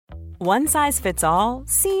One size fits all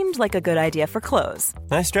seemed like a good idea for clothes.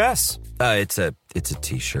 Nice dress. It's a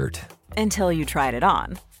t-shirt. Until you tried it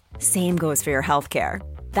on. Same goes for your healthcare.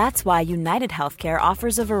 That's why United Healthcare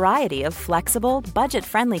offers a variety of flexible,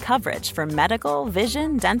 budget-friendly coverage for medical,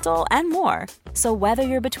 vision, dental, and more. So whether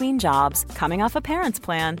you're between jobs, coming off a parent's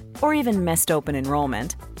plan, or even missed open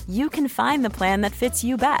enrollment, you can find the plan that fits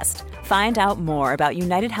you best. Find out more about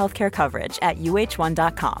United Healthcare coverage at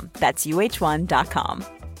uh1.com. That's uh1.com.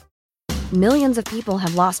 Millions of people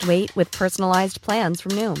have lost weight with personalized plans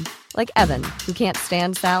from Noom. Like Evan, who can't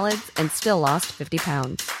stand salads and still lost 50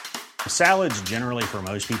 pounds. Salads generally for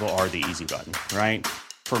most people are the easy button, right?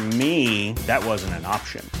 For me, that wasn't an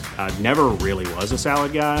option. I never really was a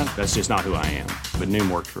salad guy. That's just not who I am. But Noom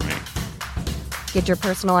worked for me. Get your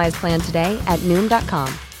personalized plan today at Noom.com.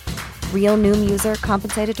 Real Noom user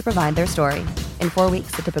compensated to provide their story. In 4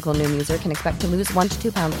 weeks, the typical Noom user can expect to lose 1 to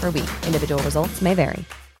 2 pounds per week. Individual results may vary.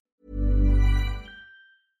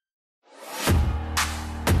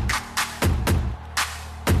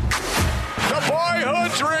 The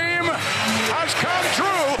boyhood dream has come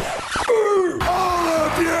true. All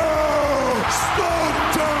of you, spoke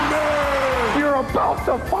to me. You're about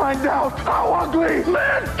to find out how ugly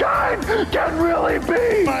mankind can really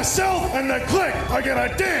be. Myself and the clique are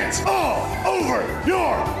gonna dance all over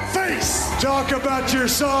your face. Talk about your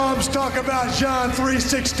Psalms. Talk about John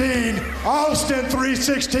 3:16. Austin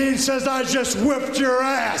 3:16 says I just whipped your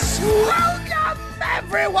ass. Welcome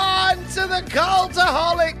everyone to the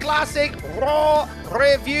Cultaholic Classic Raw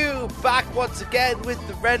Review. Back once again with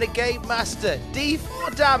the Renegade Master,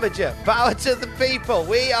 D4 Damager, power to the people.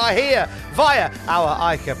 We are here via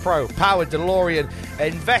our Ica Pro powered DeLorean,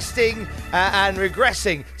 investing and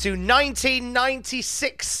regressing to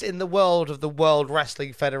 1996 in the world of the World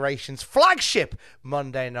Wrestling Federation's flagship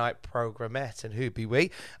Monday night programmette. And who be we?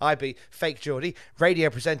 I be Fake Geordie, radio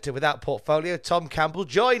presenter without portfolio, Tom Campbell,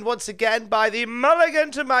 joined once again by the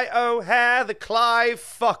mulligan to my O'Hare, the Clive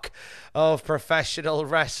Fuck of professional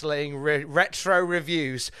wrestling retro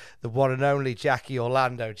reviews, the one and only Jackie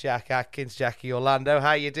Orlando. Jack Atkins, Jackie Orlando,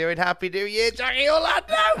 how you doing? Happy New Year, Jackie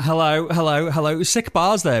Orlando! Hello. Sick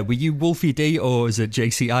bars there. Were you Wolfie D or is it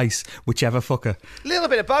JC Ice? Whichever fucker. A little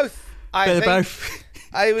bit of both, I think. Both.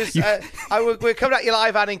 We're coming at you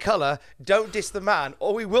live and in colour. Don't diss the man,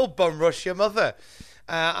 or we will bum rush your mother.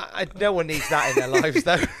 No one needs that in their lives,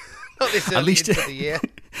 though. Not this early into the year.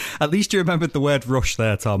 At least you remembered the word rush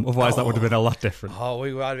there, Tom. Otherwise, that would have been a lot different. Oh,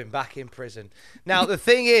 we would have been back in prison. Now, the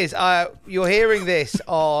thing is, you're hearing this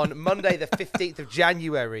on Monday, the 15th of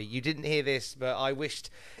January. You didn't hear this, but I wished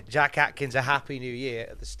Jack Atkins a happy new year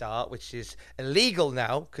at the start, which is illegal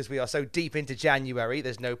now because we are so deep into January.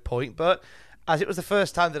 There's no point. But as it was the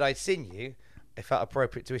first time that I'd seen you, it felt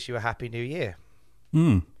appropriate to wish you a happy new year.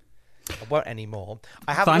 I won't anymore.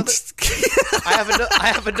 I have Thanks.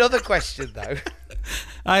 I have another question though.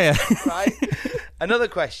 Right? Another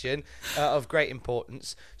question of great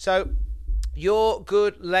importance. So, your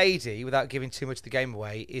good lady, without giving too much of the game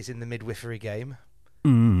away, is in the midwifery game.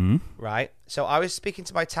 Right? So I was speaking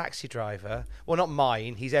to my taxi driver. Well, not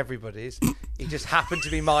mine. He's everybody's. He just happened to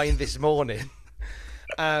be mine this morning.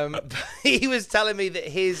 He was telling me that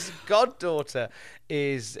his goddaughter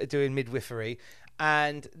is doing midwifery,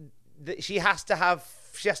 and that she has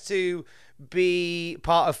to be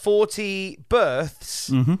part of 40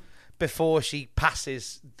 births before she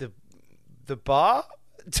passes the bar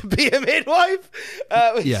to be a midwife.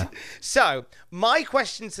 Yeah. So my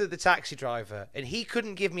question to the taxi driver, and he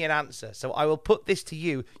couldn't give me an answer, so I will put this to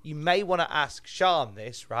you. You may want to ask Sean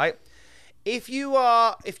this, right? If you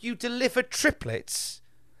deliver triplets,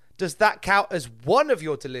 does that count as one of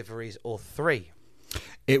your deliveries or three?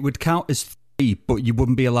 It would count as 3, but you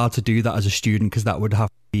wouldn't be allowed to do that as a student because that would have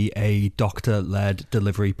to be a doctor-led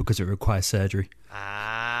delivery because it requires surgery.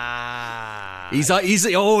 He's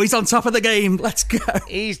on top of the game. Let's go.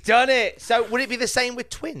 He's done it. So would it be the same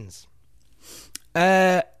with twins?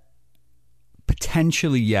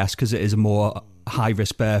 Potentially, yes, because it is a more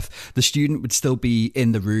high-risk birth. The student would still be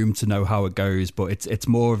in the room to know how it goes, but it's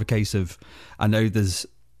more of a case of, I know there's,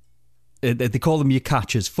 they call them your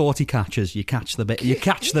catchers, 40 catchers. You catch the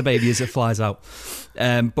baby as it flies out.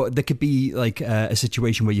 But there could be like a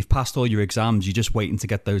situation where you've passed all your exams, you're just waiting to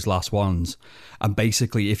get those last ones. And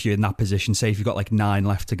basically, if you're in that position, say if you've got like 9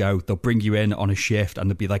 left to go, they'll bring you in on a shift and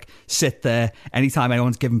they'll be like, sit there. Anytime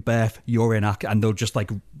anyone's giving birth, you're in, and they'll just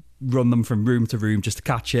like run them from room to room just to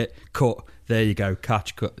catch it, cut. There you go,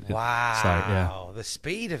 catch, cut. Wow, so, yeah. The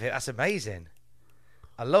speed of it, that's amazing.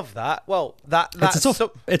 I love that. Well,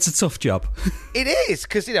 it's a tough job. It is,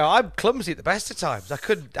 because, I'm clumsy at the best of times. I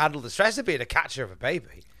couldn't handle the stress of being a catcher of a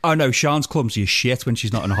baby. Oh no, Sean's clumsy as shit when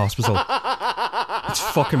she's not in a hospital. It's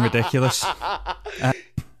fucking ridiculous.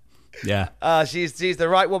 Yeah. She's the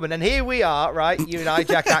right woman. And here we are, right, you and I,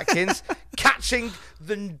 Jack Atkins, catching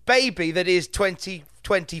the baby that is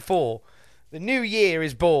 2024. The new year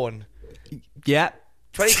is born. Yeah.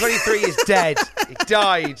 2023 is dead. It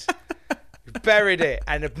died. We've buried it.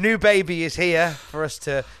 And a new baby is here for us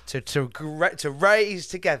to raise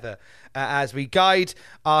together as we guide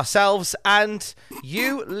ourselves and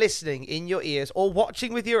you listening in your ears or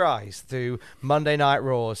watching with your eyes through Monday Night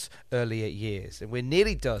Raw's earlier years. And we're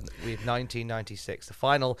nearly done with 1996. The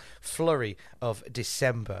final flurry of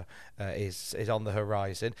December is on the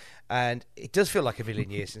horizon. And it does feel like a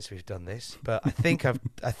million years since we've done this. But I think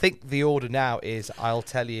I think the order now is I'll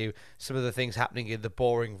tell you some of the things happening in the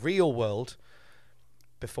boring real world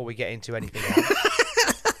before we get into anything else.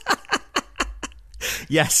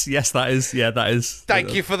 Yes, that is. Yeah, that is.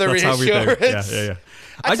 Thank you for the reassurance. Yeah.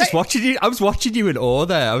 I was watching you in awe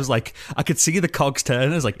there. I was like, I could see the cogs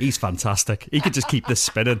turning. I was like, he's fantastic. He could just keep this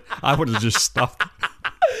spinning. I would have just stopped.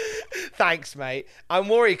 Thanks, mate. I'm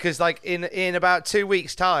worried because, like, in about 2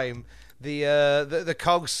 weeks' time, the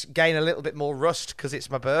cogs gain a little bit more rust because it's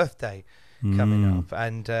my birthday coming up,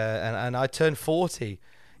 and I turn 40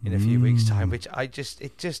 in a few weeks' time, which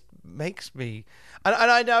it just makes me. And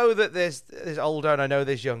I know that there's older and I know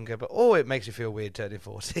there's younger, but it makes me feel weird turning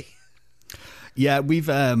 40. Yeah, we've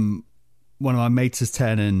one of my mates is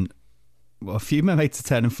turning. Well, a few of my mates are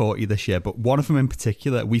turning 40 this year, but one of them in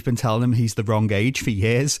particular, we've been telling him he's the wrong age for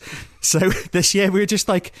years. So this year we were just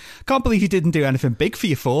like, can't believe you didn't do anything big for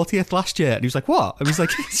your 40th last year. And he was like, what? And he was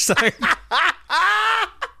like,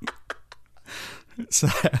 So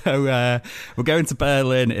we're going to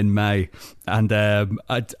Berlin in May, and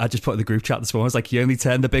I just put in the group chat this morning, I was like, you only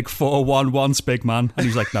turned the big 4-1 once, big man. And he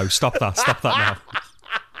was like, no, stop that now.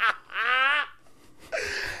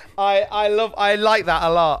 I like that a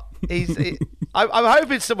lot. I'm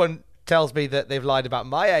hoping someone tells me that they've lied about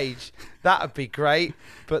my age. That would be great,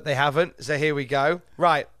 but they haven't. So here we go.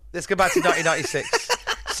 Right, let's go back to 1996.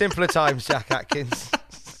 Simpler times, Jack Atkins.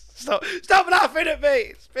 Stop laughing at me.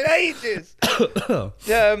 It's been ages. So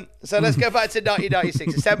let's go back to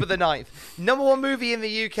 1996, December the 9th. Number one movie in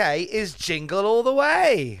the UK is Jingle All the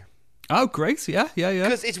Way. Oh, great. Yeah.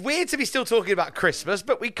 Because it's weird to be still talking about Christmas,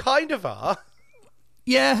 but we kind of are.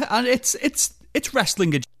 Yeah, and it's wrestling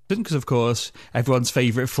adjacent because, of course, everyone's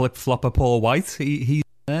favourite flip-flopper Paul White. He's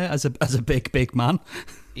there as a big man.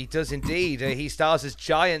 He does indeed. He stars as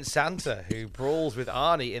Giant Santa, who brawls with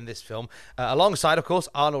Arnie in this film, alongside, of course,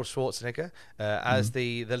 Arnold Schwarzenegger as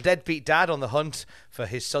the deadbeat dad on the hunt for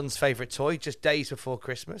his son's favourite toy just days before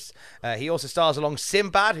Christmas. He also stars along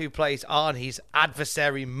Sinbad, who plays Arnie's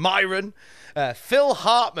adversary Myron. Phil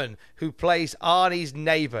Hartman, who plays Arnie's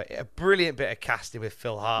neighbour. A brilliant bit of casting with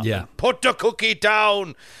Phil Hartman. Yeah. Put the cookie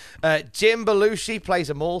down! Jim Belushi plays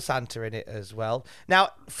a mall Santa in it as well.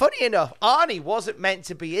 Now, funny enough, Arnie wasn't meant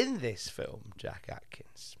to be in this film, Jack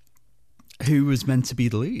Atkins. Who was meant to be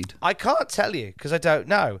the lead? I can't tell you because I don't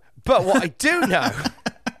know. But what I do know...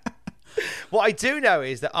 What I do know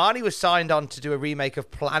is that Arnie was signed on to do a remake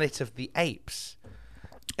of Planet of the Apes.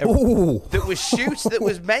 That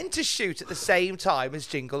was meant to shoot at the same time as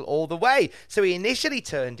Jingle All the Way. So he initially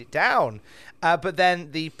turned it down. But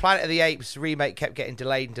then the Planet of the Apes remake kept getting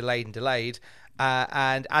delayed.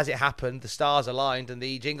 And as it happened, the stars aligned and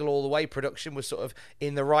the Jingle All the Way production was sort of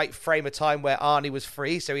in the right frame of time where Arnie was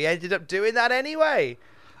free. So he ended up doing that anyway.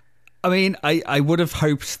 I mean, I would have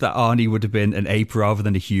hoped that Arnie would have been an ape rather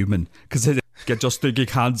than a human, because just take your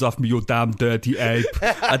hands off me, you damn dirty ape.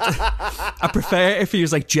 I prefer if he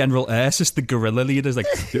was like General Ursus, the gorilla leader. It's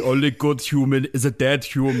like, the only good human is a dead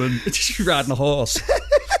human. Just riding a horse.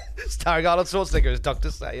 Starring Arnold Schwarzenegger as Dr.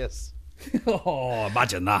 Sayers. Oh,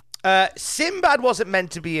 imagine that. Sinbad wasn't meant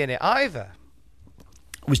to be in it either.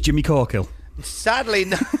 Was Jimmy Corkill? Sadly,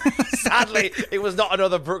 no. Sadly, it was not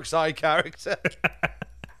another Brookside character.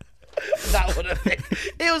 That would have been.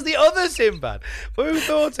 It was the other Sinbad. Who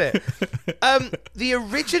thought it? The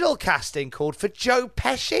original casting called for Joe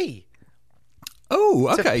Pesci. Oh,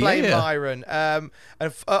 okay. To play Myron. And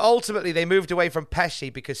ultimately, they moved away from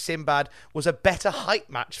Pesci because Sinbad was a better height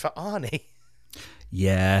match for Arnie.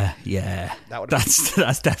 Yeah.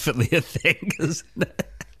 That's definitely a thing, isn't it?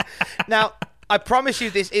 Now, I promise you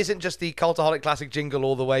this isn't just the Cultaholic Classic Jingle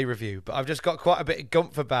All the Way review, but I've just got quite a bit of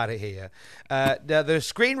gumph about it here. The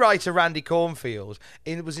screenwriter Randy Cornfield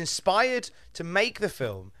was inspired to make the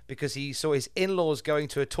film because he saw his in-laws going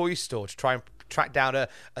to a toy store to try and track down a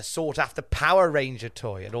sought-after Power Ranger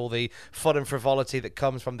toy and all the fun and frivolity that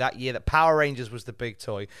comes from that year that Power Rangers was the big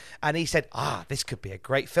toy. And he said, this could be a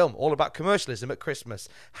great film, all about commercialism at Christmas.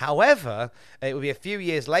 However, it would be a few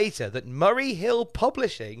years later that Murray Hill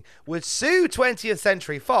Publishing would sue 20th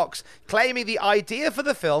Century Fox, claiming the idea for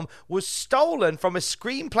the film was stolen from a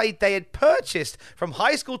screenplay they had purchased from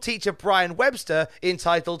high school teacher Brian Webster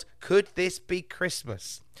entitled Could This Be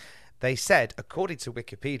Christmas? They said, according to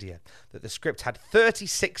Wikipedia, that the script had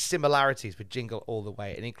 36 similarities with Jingle All the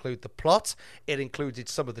Way. It included the plot, it included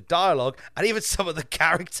some of the dialogue, and even some of the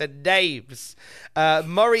character names.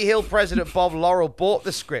 Murray Hill president Bob Laurel bought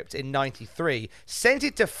the script in '93, sent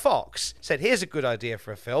it to Fox, said, here's a good idea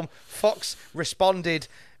for a film. Fox responded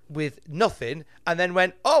with nothing, and then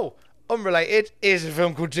went, unrelated, here's a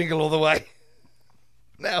film called Jingle All the Way.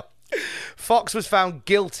 Now, Fox was found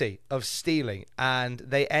guilty of stealing, and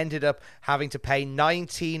they ended up having to pay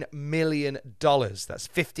 $19 million. That's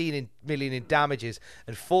 $15 million in damages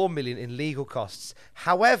and $4 million in legal costs.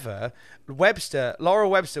 However,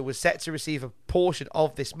 Laurel Webster was set to receive a portion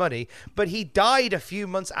of this money, but he died a few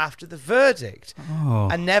months after the verdict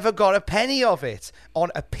and never got a penny of it.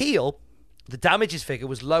 On appeal, the damages figure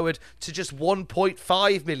was lowered to just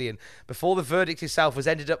 $1.5 million before the verdict itself was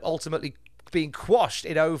ended up ultimately being quashed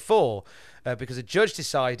in 2004 because a judge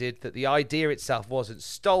decided that the idea itself wasn't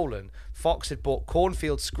stolen. Fox had bought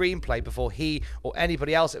Cornfield's screenplay before he or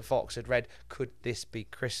anybody else at Fox had read Could This Be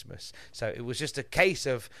Christmas? So it was just a case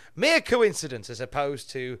of mere coincidence as opposed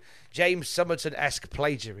to James Somerton-esque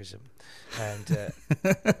plagiarism. And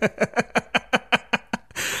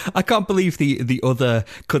I can't believe the other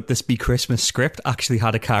Could This Be Christmas script actually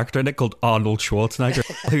had a character in it called Arnold Schwarzenegger.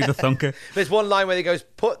 Who the thunker? There's one line where he goes,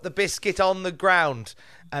 put the biscuit on the ground,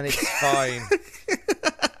 and it's fine.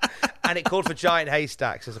 And it called for giant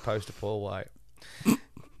haystacks as opposed to Paul White.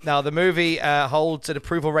 Now, the movie holds an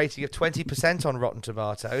approval rating of 20% on Rotten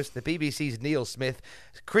Tomatoes. The BBC's Neil Smith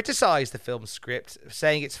criticised the film's script,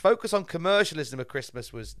 saying its focus on commercialism at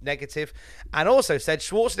Christmas was negative, and also said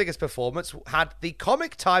Schwarzenegger's performance had the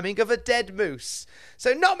comic timing of a dead moose.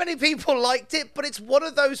 So not many people liked it, but it's one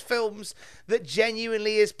of those films that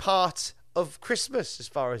genuinely is part of Christmas, as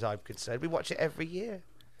far as I'm concerned. We watch it every year.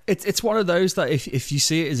 It's one of those that if you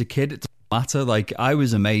see it as a kid, it doesn't matter. Like, I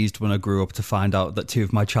was amazed when I grew up to find out that two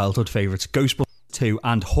of my childhood favourites, Ghostbusters 2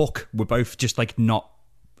 and Hook, were both just like not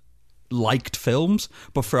liked films.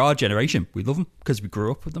 But for our generation, we love them because we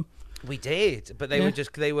grew up with them. We did, but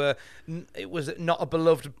it was not a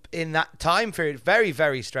beloved in that time period. Very,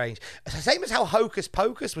 very strange. Same as how Hocus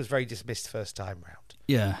Pocus was very dismissed first time round.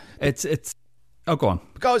 Yeah, it's. Oh, go on.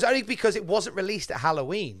 Because only because it wasn't released at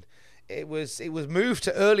Halloween. It was moved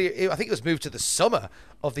to earlier. I think it was moved to the summer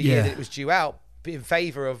of the year that it was due out in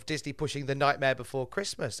favour of Disney pushing The Nightmare Before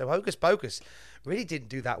Christmas. So Hocus Pocus really didn't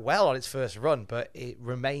do that well on its first run, but it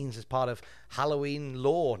remains as part of Halloween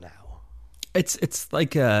lore now. It's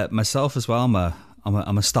like myself as well.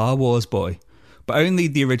 I'm a Star Wars boy, but only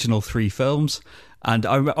the original 3 films. And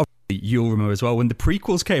you'll remember as well when the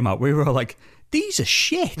prequels came out, we were all like, these are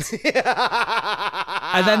shit.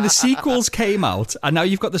 And then the sequels came out, and now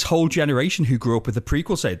you've got this whole generation who grew up with the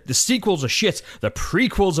prequels saying, the sequels are shit, the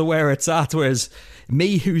prequels are where it's at, whereas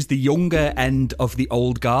me, who's the younger end of the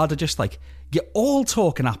old guard, are just like, you're all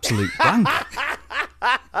talking absolute blank.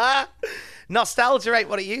 Nostalgia ain't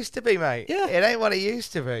what it used to be, mate. Yeah. It ain't what it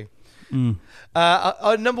used to be.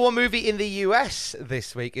 Our number one movie in the US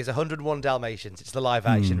this week is 101 Dalmatians. It's the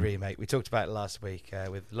live-action remake. We talked about it last week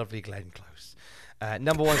with lovely Glenn Close.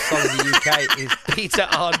 Number one song in the UK is Peter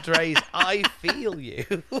Andre's I Feel You.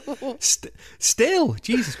 Still,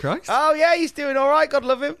 Jesus Christ. Oh, yeah, he's doing all right. God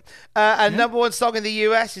love him. And number one song in the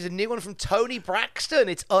US is a new one from Tony Braxton.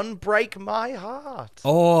 It's Unbreak My Heart.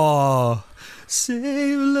 Oh, say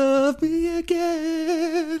you love me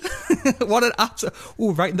again. What an absolute...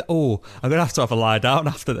 I'm going to have a lie down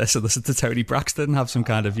after this and listen to Tony Braxton and have some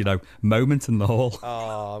kind of, moment in the hall.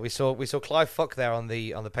 Oh, we saw Clive Fuck there on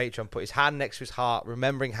the Patreon put his hand next to his heart,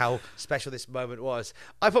 remembering how special this moment was.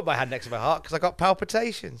 I put my hand next to my heart because I got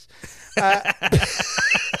palpitations.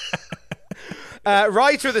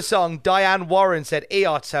 Writer of the song, Diane Warren, said,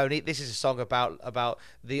 Tony, this is a song about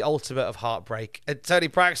the ultimate of heartbreak. And Tony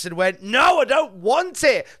Braxton went, no, I don't want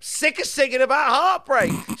it. Sick of singing about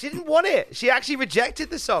heartbreak. She didn't want it. She actually rejected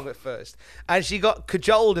the song at first. And she got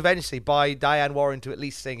cajoled eventually by Diane Warren to at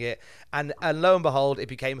least sing it. And lo and behold, it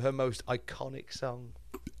became her most iconic song.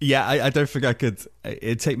 Yeah, I don't think I could...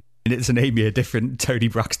 It'd take minutes to name me a different Tony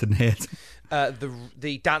Braxton hit.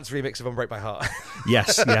 the dance remix of Unbreak My Heart.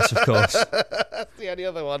 Yes, of course. That's the only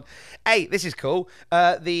other one. Hey, this is cool.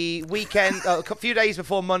 The weekend, a few days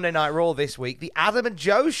before Monday Night Raw this week, the Adam and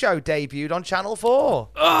Joe show debuted on Channel 4.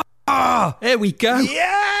 Here we go.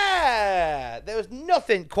 Yeah! There was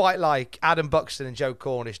nothing quite like Adam Buxton and Joe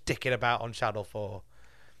Cornish dicking about on Channel 4.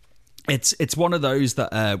 It's one of those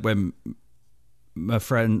that when my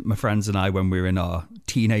friends and I, when we were in our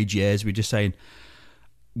teenage years, we were just saying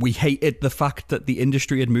we hated the fact that the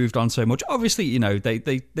industry had moved on so much. Obviously, you know,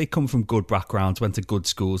 they come from good backgrounds, went to good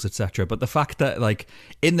schools, etc. But the fact that, like,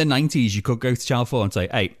 in the 90s, you could go to Channel 4 and say,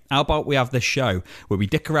 hey, how about we have this show where we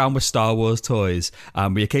dick around with Star Wars toys,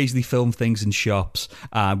 and we occasionally film things in shops,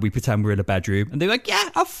 and we pretend we're in a bedroom. And they're like, yeah,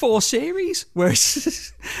 have 4 series.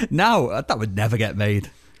 Whereas now, that would never get made.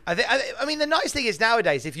 I mean, the nice thing is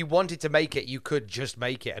nowadays, if you wanted to make it, you could just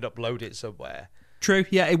make it and upload it somewhere. True,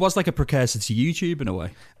 yeah, it was like a precursor to YouTube in a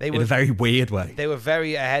way, in a very weird way. They were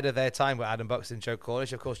very ahead of their time with Adam Buxton and Joe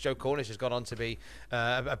Cornish. Of course, Joe Cornish has gone on to be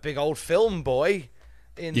a big old film boy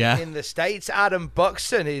in the States. Adam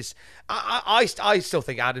Buxton is... I still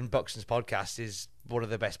think Adam Buxton's podcast is one of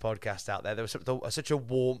the best podcasts out there. There was such a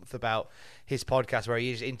warmth about his podcast where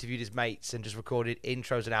he just interviewed his mates and just recorded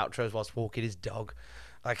intros and outros whilst walking his dog.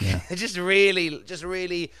 Like, just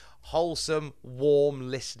really wholesome,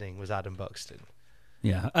 warm listening was Adam Buxton.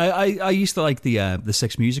 Yeah, I used to like the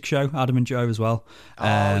Six Music Show, Adam and Joe as well.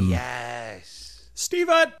 Yes,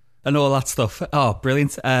 Steven and all that stuff. Oh,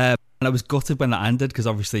 brilliant! And I was gutted when that ended because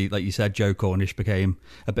obviously, like you said, Joe Cornish became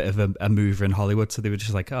a bit of a mover in Hollywood, so they were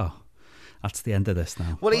just like, oh, that's the end of this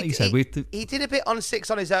now. Well, he did a bit on Six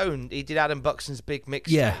on his own. He did Adam Buxton's big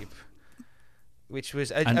mixtape, which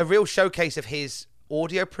was a real showcase of his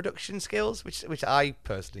audio production skills, which I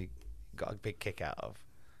personally got a big kick out of.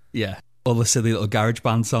 Yeah. All the silly little garage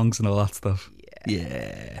band songs and all that stuff.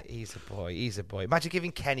 Yeah. He's a boy. Imagine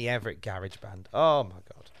giving Kenny Everett garage band. Oh, my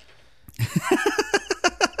God.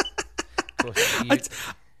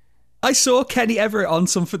 I saw Kenny Everett on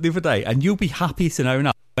something the other day, and you'll be happy to know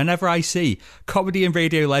now, whenever I see comedy and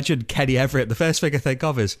radio legend Kenny Everett, the first thing I think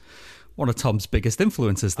of is one of Tom's biggest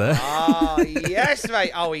influences there. Oh, yes,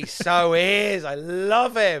 mate. Oh, he so is. I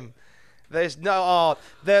love him. There's no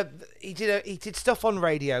he did stuff on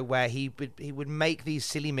radio where he would make these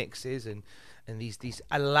silly mixes and these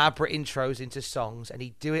elaborate intros into songs, and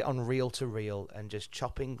he'd do it on reel to reel and just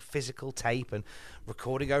chopping physical tape and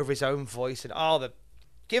recording over his own voice, and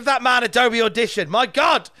give that man Adobe Audition. My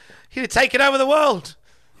God, he'd have taken over the world.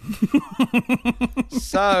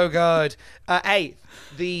 So good. Hey,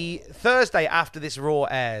 the Thursday after this Raw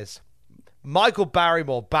airs, Michael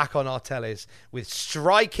Barrymore back on our tellies with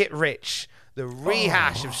Strike It Rich, the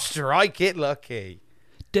rehash of Strike It Lucky.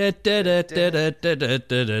 It's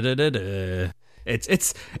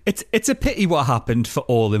a pity what happened for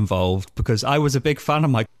all involved, because I was a big fan of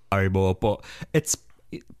Michael Barrymore, but it's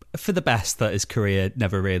for the best that his career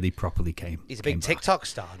never really properly came. He's a big TikTok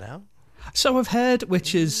star now. So I've heard,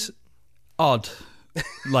 which is odd.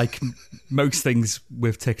 Like most things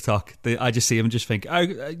with TikTok, I just see him and just think,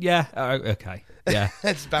 okay, yeah.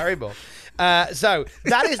 It's Barrymore. So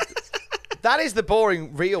that is the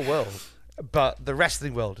boring real world, but the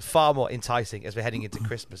wrestling world is far more enticing as we're heading into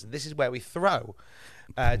Christmas. And this is where we throw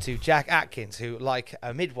to Jack Atkins, who, like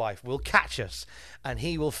a midwife, will catch us and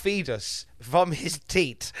he will feed us from his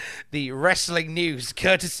teat the wrestling news,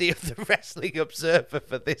 courtesy of the Wrestling Observer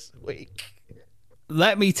for this week.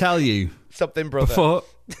 Let me tell you something, brother.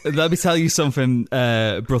 Let me tell you something,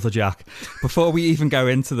 brother Jack. Before we even go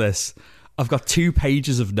into this, I've got 2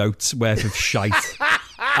 pages of notes worth of shite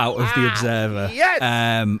out of the Observer.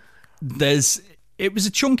 Yes. It was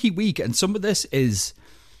a chunky week, and some of this is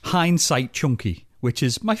hindsight chunky, which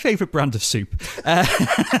is my favourite brand of soup.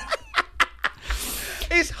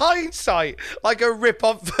 Is hindsight like a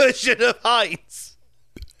rip-off version of Heinz?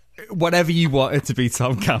 Whatever you want it to be,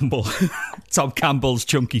 Tom Campbell. Tom Campbell's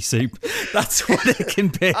chunky soup. That's what it can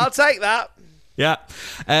be. I'll take that. Yeah.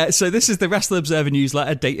 So this is the Wrestling Observer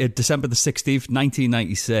newsletter dated December the 16th,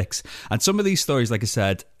 1996. And some of these stories, like I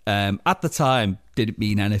said, at the time didn't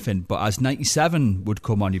mean anything. But as 97 would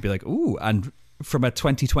come on, you'd be like, ooh. And from a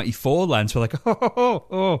 2024 lens, we're like,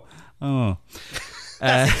 oh.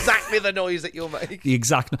 That's exactly the noise that you'll make. The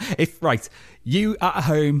exact. Right, you at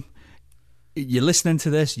home, you're listening to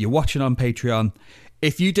this, you're watching on Patreon.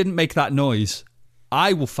 If you didn't make that noise,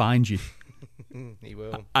 I will find you. He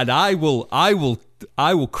will. And I will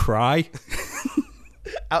cry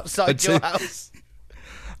outside your house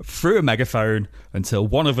through a megaphone until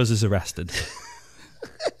one of us is arrested.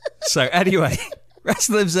 So anyway,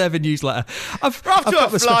 Wrestling Observer newsletter. We're off to a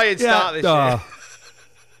flying start this year.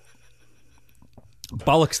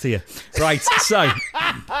 Bollocks to you. Right, so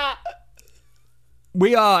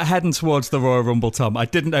we are heading towards the Royal Rumble, Tom. I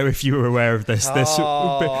didn't know if you were aware of this.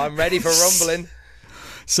 I'm ready for rumbling.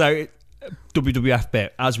 So, WWF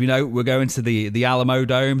bit. As we know, we're going to the Alamo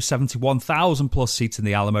Dome, 71,000 plus seats in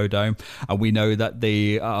the Alamo Dome, and we know that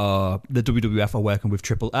the WWF are working with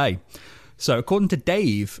AAA. So, according to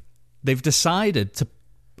Dave, they've decided to,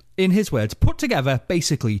 in his words, put together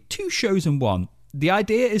basically 2 shows in one. The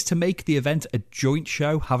idea is to make the event a joint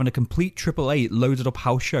show, having a complete AAA loaded up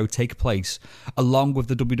house show take place, along with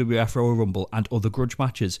the WWF Royal Rumble and other grudge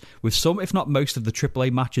matches, with some, if not most, of the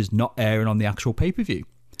AAA matches not airing on the actual pay-per-view.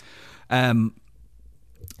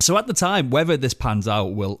 So at the time, whether this pans out,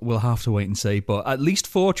 we'll have to wait and see, but at least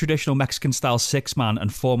 4 traditional Mexican-style 6-man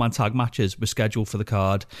and 4-man tag matches were scheduled for the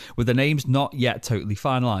card, with the names not yet totally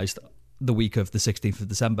finalised the week of the 16th of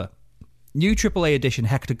December. New AAA addition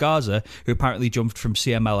Hector Garza, who apparently jumped from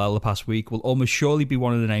CMLL the past week, will almost surely be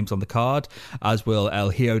one of the names on the card, as will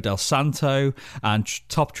El Hijo del Santo, and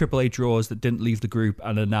top AAA draws that didn't leave the group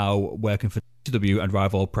and are now working for WWE and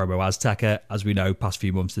rival Promo Azteca. As we know, past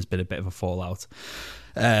few months there's been a bit of a fallout.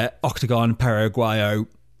 Octagon, Perro Aguayo,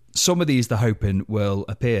 some of these they're hoping will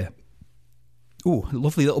appear. Ooh,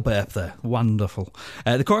 lovely little burp there. Wonderful.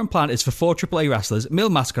 The current plan is for 4 AAA wrestlers, Mil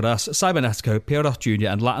Mascaras, Cybernetico, Pierrot Jr.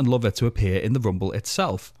 and Latin Lover to appear in the Rumble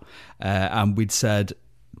itself. And we'd said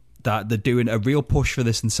that they're doing a real push for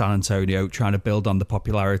this in San Antonio, trying to build on the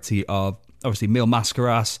popularity of, obviously, Mil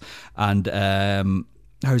Mascaras and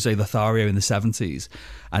Jose Lothario in the 70s.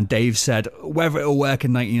 And Dave said, whether it'll work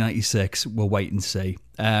in 1996, we'll wait and see.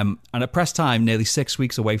 And at press time, nearly 6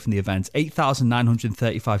 weeks away from the event,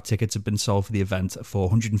 8,935 tickets have been sold for the event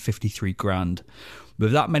for $153,000.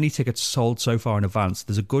 With that many tickets sold so far in advance,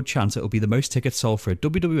 there's a good chance it'll be the most tickets sold for a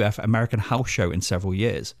WWF American house show in several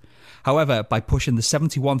years. However, by pushing the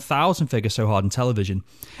 71,000 figure so hard on television,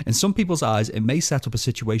 in some people's eyes, it may set up a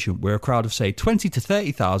situation where a crowd of, say, 20 to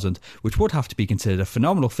 30,000, which would have to be considered a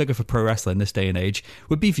phenomenal figure for pro wrestling in this day and age,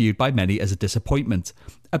 would be viewed by many as a disappointment.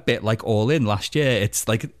 A bit like All In last year. It's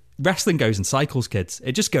like wrestling goes in cycles, kids.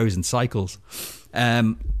 It just goes in cycles.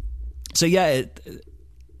 So yeah,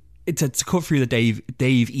 to cut through the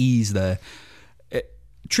Dave Ease there,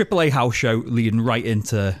 AAA house show leading right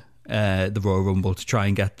into the Royal Rumble to try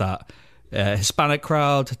and get that Hispanic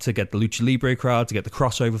crowd, to get the Lucha Libre crowd, to get the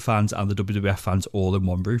crossover fans and the WWF fans all in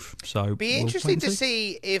one roof. So be interesting to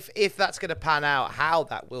see if that's going to pan out, how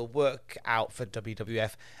that will work out for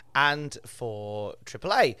WWF and for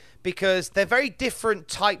AAA, because they're very different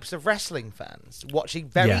types of wrestling fans watching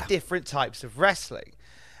very different types of wrestling.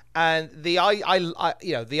 And the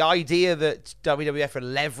the idea that WWF are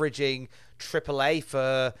leveraging AAA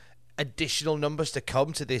for additional numbers to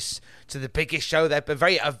come to the biggest show, they're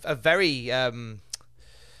a very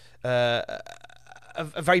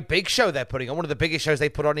big show they're putting on, one of the biggest shows they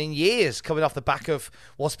put on in years, coming off the back of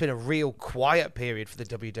what's been a real quiet period for the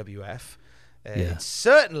WWF. It's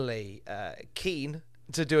certainly keen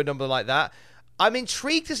to do a number like that. I'm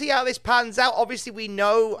intrigued to see how this pans out. Obviously, we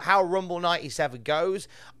know how Rumble 97 goes.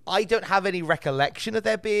 I don't have any recollection of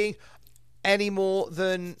there being any more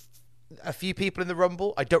than a few people in the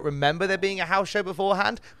Rumble. I don't remember there being a house show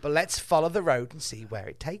beforehand, but let's follow the road and see where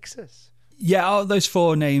it takes us. Yeah, those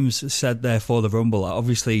 4 names said there for the Rumble.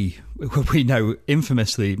 Obviously, we know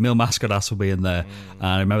infamously Mil Mascaras will be in there. And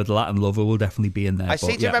I remember the Latin Lover will definitely be in there. I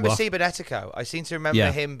seem to remember Cybernetico. I seem to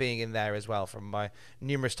remember him being in there as well from my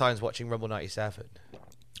numerous times watching Rumble 97.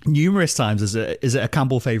 Numerous times? Is it a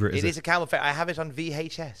Campbell favourite? It is a Campbell favourite. I have it on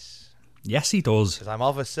VHS. Yes, he does. Because I'm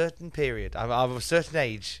of a certain period. I'm of a certain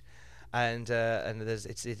age. And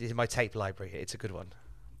it's in my tape library. It's a good one.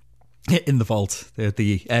 In the vault,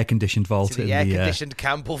 the air-conditioned vault. The air-conditioned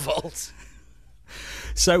Campbell vault.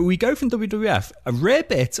 So we go from WWF. A rare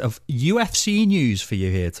bit of UFC news for you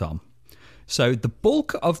here, Tom. So the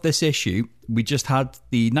bulk of this issue, we just had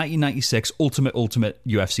the 1996 Ultimate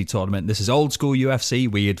UFC tournament. This is old school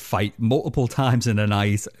UFC. We'd fight multiple times in a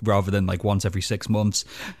night rather than like once every 6 months.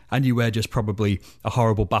 And you were just probably a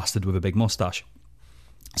horrible bastard with a big mustache.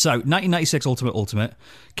 So 1996 Ultimate.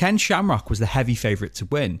 Ken Shamrock was the heavy favourite to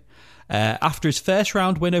win. After his first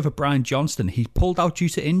round win over Brian Johnston, he pulled out due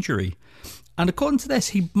to injury. And according to this,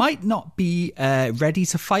 he might not be ready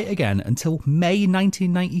to fight again until May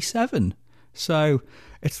 1997. So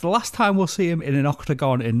it's the last time we'll see him in an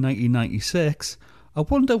octagon in 1996. I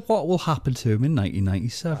wonder what will happen to him in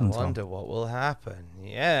 1997, I wonder what will happen.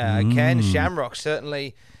 Yeah, Ken Shamrock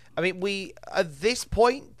certainly. I mean, at this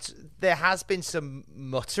point, there has been some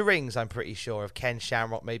mutterings, I'm pretty sure, of Ken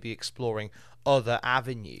Shamrock maybe exploring other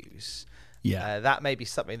avenues. Yeah. That may be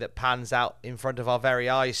something that pans out in front of our very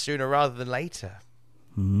eyes sooner rather than later.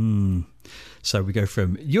 So we go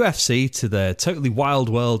from UFC to the totally wild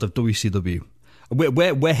world of WCW.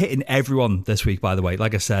 We're hitting everyone this week, by the way.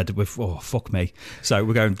 Like I said, fuck me. So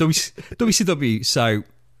we're going WCW. So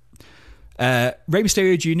Rey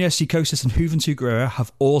Mysterio Jr., Psicosis, and Juventud Guerrera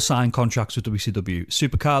have all signed contracts with WCW.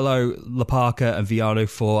 Super Carlo, La Parca, and Viano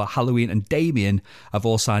for Halloween and Damien have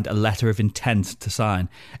all signed a letter of intent to sign.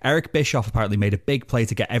 Eric Bischoff apparently made a big play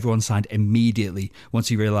to get everyone signed immediately once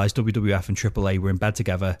he realised WWF and AAA were in bed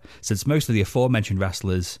together, since most of the aforementioned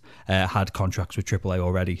wrestlers had contracts with AAA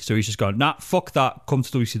already. So he's just gone, nah, fuck that, come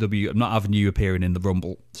to WCW, I'm not having you appearing in the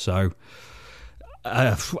Rumble. So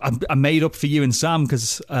I made up for you and Sam,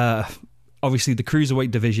 because obviously the cruiserweight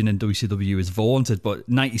division in WCW is vaunted, but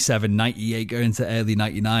 97, 98 going to early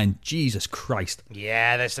 99, Jesus Christ.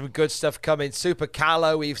 Yeah, there's some good stuff coming. Super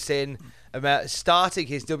Carlo, we've seen starting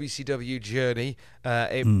his WCW journey,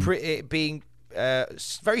 it being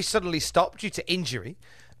very suddenly stopped due to injury,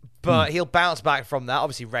 but he'll bounce back from that.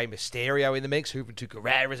 Obviously, Rey Mysterio in the mix, Juventud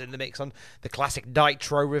Guerrera's in the mix on the classic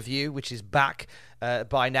Nitro review, which is back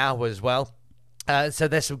by now as well. So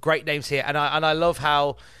there's some great names here, and I love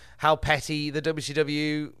how petty the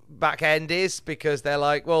WCW back end is, because they're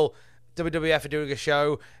like, well, WWF are doing a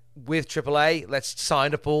show with AAA, let's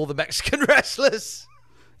sign up all the Mexican wrestlers.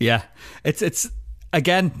 Yeah, it's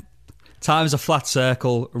again, time's a flat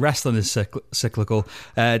circle. Wrestling is cyclical.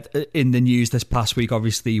 In the news this past week,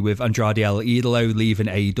 obviously, with Andrade El Idolo leaving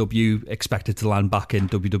AEW, expected to land back in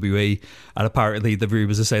WWE, and apparently the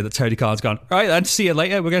rumours are saying that Tony Khan's gone, all right then, see you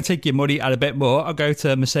later, we're going to take your money and a bit more, I'll go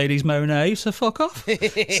to Mercedes Moné, so fuck off.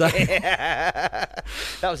 That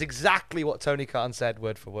was exactly what Tony Khan said,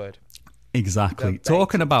 word for word. Exactly.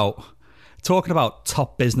 Talking about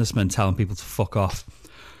top businessmen telling people to fuck off.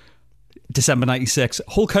 December 96,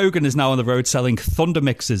 Hulk Hogan is now on the road selling Thunder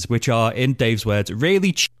Mixers, which are, in Dave's words,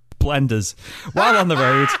 really cheap blenders. While on the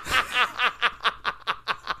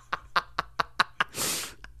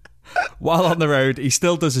road, he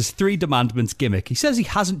still does his Three Demandments gimmick. He says he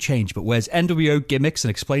hasn't changed, but wears NWO gimmicks and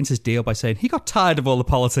explains his deal by saying he got tired of all the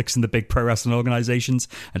politics in the big pro wrestling organisations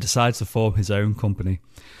and decides to form his own company.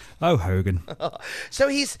 Oh, Hogan. So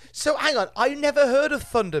hang on, I never heard of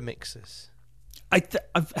Thunder Mixers.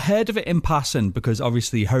 I've heard of it in passing, because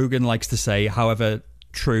obviously Hogan likes to say, however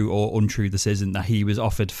true or untrue this isn't, that he was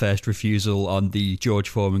offered first refusal on the George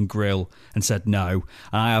Foreman grill and said no.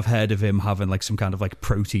 And I have heard of him having like some kind of like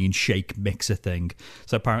protein shake mixer thing.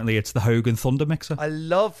 So apparently it's the Hogan Thunder Mixer. I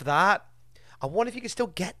love that. I wonder if you can still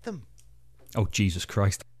get them. Oh, Jesus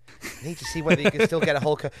Christ. I need to see whether you can still get a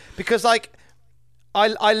Hulk, because like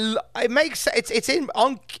it makes it's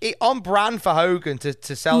on brand for Hogan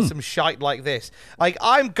to sell some shite like this. Like,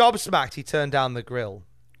 I'm gobsmacked he turned down the grill.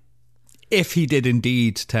 If he did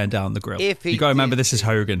indeed turn down the grill. You got to remember, this is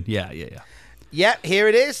Hogan. Yeah. Yep, here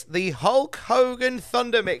it is, the Hulk Hogan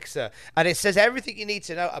Thunder Mixer, and it says everything you need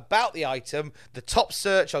to know about the item. The top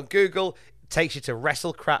search on Google takes you to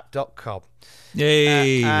wrestlecrap.com.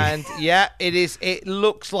 Yay! And yeah, it is. It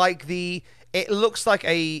looks like a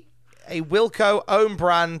Wilco own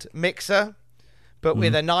brand mixer, but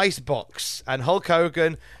with a nice box, and Hulk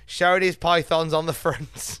Hogan showing his pythons on the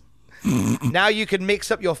front. Now you can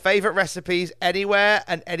mix up your favorite recipes anywhere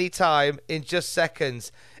and anytime in just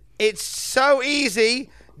seconds. It's so easy.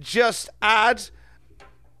 Just add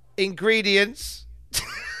ingredients,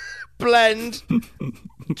 blend,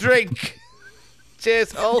 drink.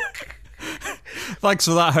 Cheers, Hulk. Thanks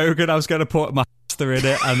for that, Hogan. I was going to put my in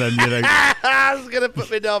it, and then, I was going to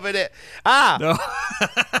put my knob in it. No.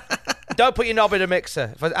 Don't put your knob in a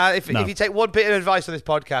mixer. If you take one bit of advice on this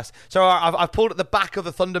podcast. So I've pulled at the back of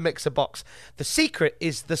the Thunder Mixer box. The secret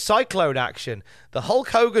is the cyclone action. The Hulk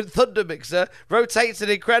Hogan Thunder Mixer rotates an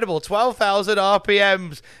incredible 12,000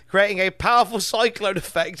 RPMs, creating a powerful cyclone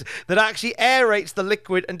effect that actually aerates the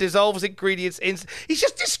liquid and dissolves ingredients in. He's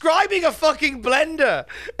just describing a fucking blender.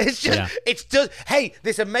 Hey,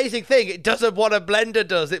 this amazing thing. It does what a blender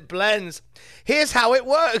does. It blends. Here's how it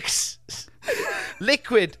works.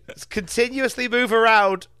 Liquid continuously move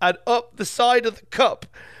around and up the side of the cup.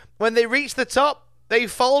 When they reach the top, they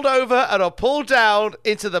fold over and are pulled down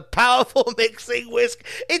into the powerful mixing whisk.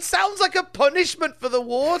 It sounds like a punishment for the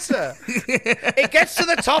water. It gets to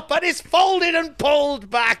the top and is folded and pulled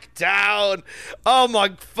back down. Oh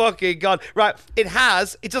my fucking God. Right,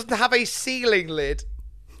 it doesn't have a sealing lid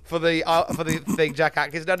for the thing, Jack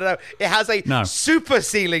Atkins. No. It has a super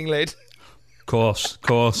sealing lid. Course,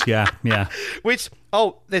 yeah. Which,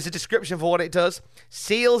 there's a description for what it does.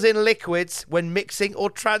 Seals in liquids when mixing or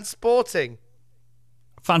transporting.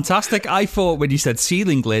 Fantastic. I thought when you said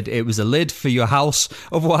ceiling lid, it was a lid for your house,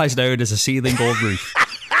 otherwise known as a ceiling or roof.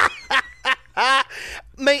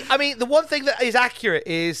 Mate, I mean, the one thing that is accurate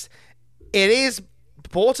is it is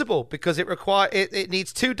portable because it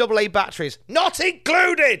needs 2 AA batteries, not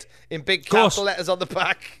included, in big capital letters on the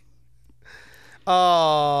back.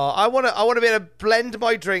 Oh, I want to be able to blend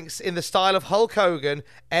my drinks in the style of Hulk Hogan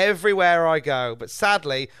everywhere I go. But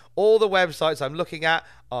sadly, all the websites I'm looking at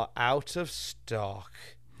are out of stock.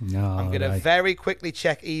 No, I'm going to very quickly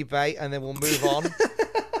check eBay and then we'll move on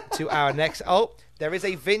to our next. Oh, there is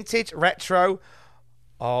a vintage retro.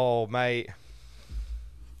 Oh, mate.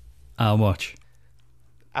 How much?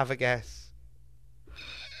 Have a guess.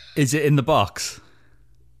 Is it in the box?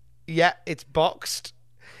 Yeah, it's boxed.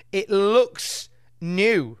 It looks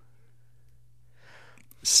new.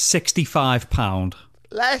 £65.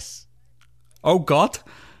 Less. Oh, God.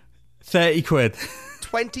 30 quid.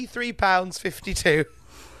 £23.52.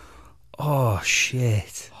 Oh,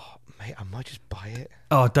 shit. Oh, mate, I might just buy it.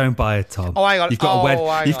 Oh, don't buy it, Tom. Oh, hang on. You've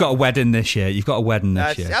got a wedding this year. You've got a wedding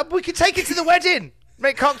this year. We can take it to the wedding.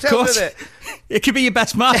 Make cocktails with it. It could be your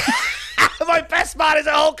best man. My best man is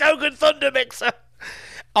a Hulk Hogan Thunder Mixer.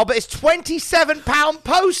 Oh, but it's £27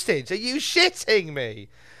 postage. Are you shitting me?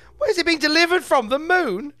 Where's it being delivered from? The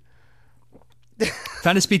moon?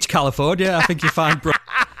 Venice Beach, California. I think you find, bro.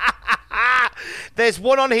 There's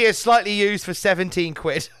one on here slightly used for 17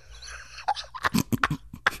 quid.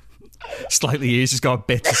 Slightly used. It's got a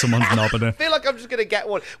bit to someone's knob in it. I feel like I'm just going to get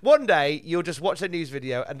one. One day, you'll just watch a news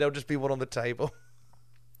video and there'll just be one on the table.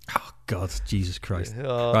 Oh, God. Jesus Christ.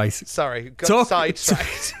 Oh, right. Sorry. Got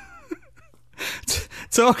sidetracked.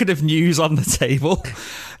 Talking of news on the table,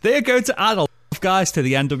 they are going to add a lot of guys to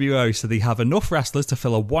the NWO so they have enough wrestlers to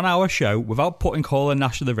fill a 1-hour show without putting Hall and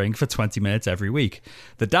Nash in the ring for 20 minutes every week.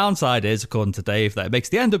 The downside is, according to Dave, that it makes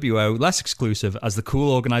the NWO less exclusive as the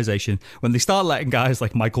cool organisation when they start letting guys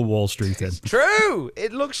like Michael Wall Street in. It's true.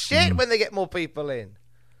 It looks shit when they get more people in.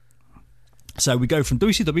 So we go from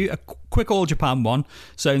WCW, a quick All Japan one.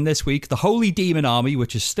 So in this week, the Holy Demon Army,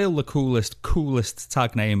 which is still the coolest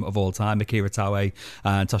tag name of all time, Akira Taue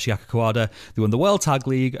and Toshiaki Kawada. They won the World Tag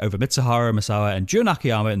League over Mitsuhara Misawa and Jun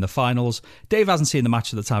Akiyama in the finals. Dave hasn't seen the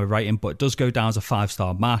match at the time of writing, but it does go down as a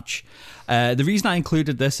 5-star match. The reason I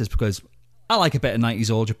included this is because I like a bit of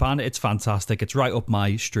 90s All Japan. It's fantastic. It's right up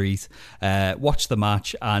my street. Watched the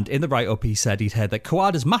match, and in the write-up he said he'd heard that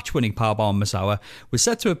Kawada's match-winning powerbomb on Misawa was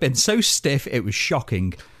said to have been so stiff it was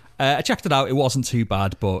shocking. I checked it out. It wasn't too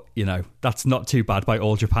bad, but, you know, that's not too bad by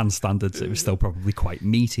All Japan standards. It was still probably quite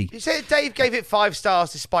meaty. You said Dave gave it 5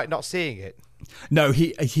 stars despite not seeing it? No,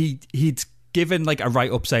 he'd given like a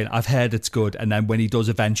write-up saying, I've heard it's good, and then when he does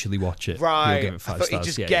eventually watch it, right. he'll give it 5 I thought stars.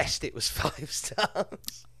 He just guessed it was 5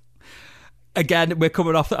 stars. Again, we're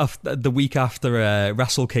coming off the week after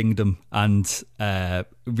Wrestle Kingdom and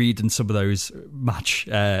reading some of those match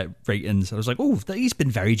ratings. I was like, oh, he's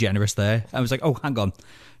been very generous there. I was like, oh, hang on.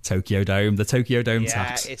 Tokyo Dome, the Tokyo Dome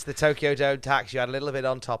tax. Yeah, it's the Tokyo Dome tax. You had a little bit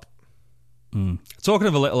on top. Talking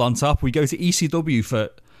of a little on top, we go to ECW for...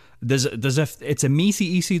 It's a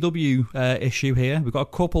meaty ECW issue here. We've got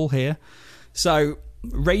a couple here. So...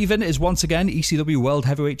 Raven is once again ECW World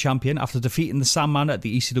Heavyweight Champion after defeating the Sandman at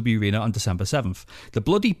the ECW Arena on December 7th. The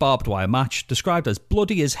bloody barbed wire match, described as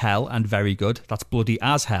bloody as hell and very good. That's bloody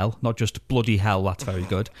as hell, not just bloody hell, that's very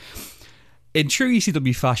good. In true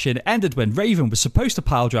ECW fashion, ended when Raven was supposed to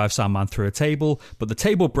pile drive Sandman through a table, but the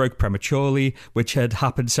table broke prematurely, which had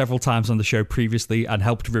happened several times on the show previously and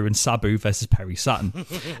helped ruin Sabu versus Perry Saturn.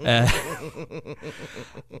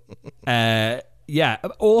 Yeah,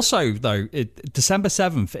 also, though, December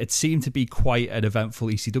 7th, it seemed to be quite an eventful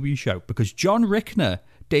ECW show because John Rickner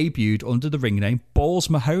debuted under the ring name Balls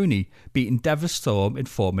Mahoney, beating Devon Storm in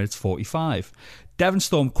 4 minutes 45. Devon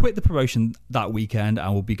Storm quit the promotion that weekend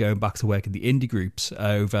and will be going back to work in the indie groups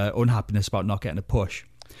over unhappiness about not getting a push.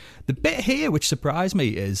 The bit here which surprised me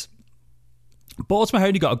is Balls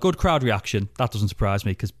Mahoney got a good crowd reaction. That doesn't surprise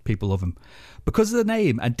me because people love him. Because of the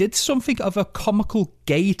name, and did something of a comical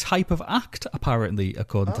gay type of act, apparently,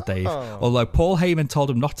 according to Dave. Although Paul Heyman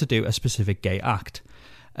told him not to do a specific gay act.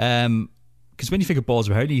 Because when you think of Balls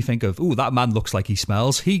Mahoney, you think of, ooh, that man looks like he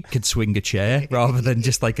smells. He could swing a chair rather than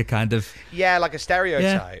just like a kind of... Yeah, like a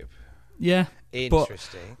stereotype. Yeah.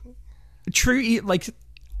 Interesting. But true, like,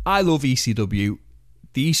 I love ECW.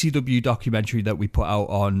 The ECW documentary that we put out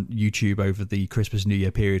on YouTube over the Christmas New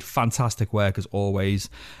Year period, fantastic work as always.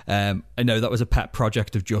 I know that was a pet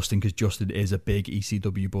project of Justin because Justin is a big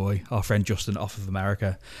ECW boy, our friend Justin off of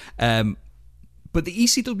America. But the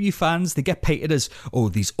ECW fans, they get painted as, oh,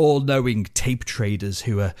 these all-knowing tape traders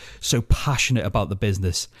who are so passionate about the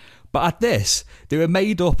business. But at this, they were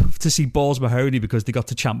made up to see Balls Mahoney because they got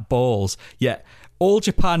to chant Balls. Yet, All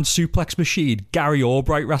Japan Suplex Machine, Gary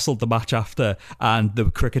Albright wrestled the match after, and there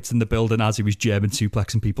were crickets in the building as he was German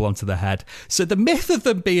suplexing people onto the head. So the myth of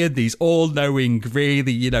them being these all-knowing,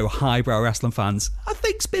 really, highbrow wrestling fans, I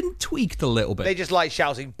think's been tweaked a little bit. They just like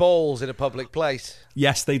shouting balls in a public place.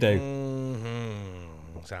 Yes, they do.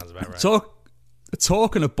 Mm-hmm. Sounds about right.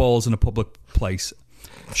 Talking of balls in a public place,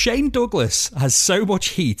 Shane Douglas has so much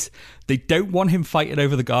heat, they don't want him fighting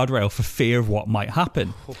over the guardrail for fear of what might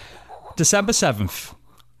happen. December 7th,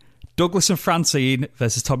 Douglas and Francine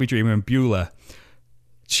versus Tommy Dreamer and Beulah.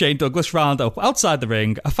 Shane Douglas round up outside the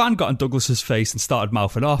ring. A fan got in Douglas's face and started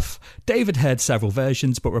mouthing off. David heard several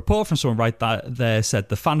versions, but a report from someone right there said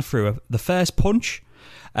the fan threw the first punch,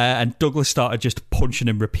 and Douglas started just punching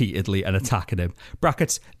him repeatedly and attacking him.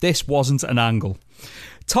 Brackets, this wasn't an angle.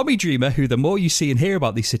 Tommy Dreamer, who the more you see and hear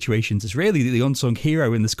about these situations is really the unsung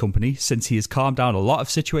hero in this company, since he has calmed down a lot of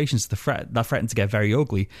situations that threatened to get very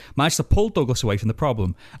ugly, managed to pull Douglas away from the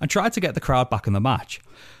problem and tried to get the crowd back in the match.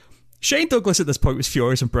 Shane Douglas at this point was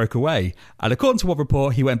furious and broke away, and according to one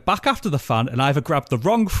report, he went back after the fan and either grabbed the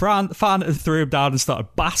wrong fan and threw him down and started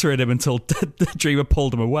battering him until the Dreamer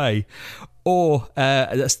pulled him away, or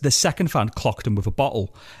the second fan clocked him with a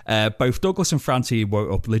bottle. Both Douglas and Francine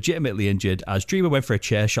woke up legitimately injured as Dreamer went for a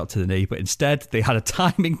chair shot to the knee, but instead they had a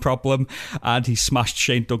timing problem and he smashed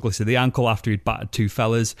Shane Douglas in the ankle after he'd battered two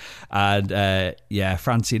fellas. And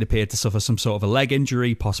Francine appeared to suffer some sort of a leg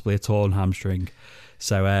injury, possibly a torn hamstring.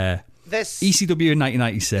 So this ECW in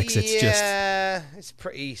 1996, it's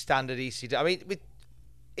pretty standard ECW. I mean,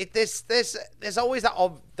 there's always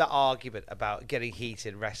that argument about getting heat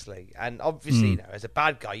in wrestling, and obviously, as a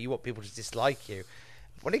bad guy, you want people to dislike you.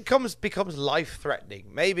 When it becomes life threatening,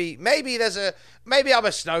 maybe I'm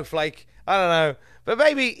a snowflake. I don't know, but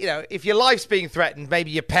maybe if your life's being threatened,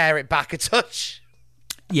 maybe you pare it back a touch.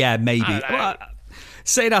 Yeah, maybe. Well,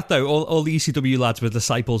 say that though, all the ECW lads were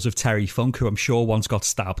disciples of Terry Funk, who I'm sure once got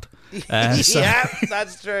stabbed. Yeah,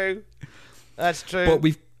 that's true. That's true. But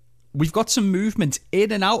we've got some movement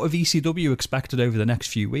in and out of ECW expected over the next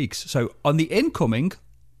few weeks. So on the incoming,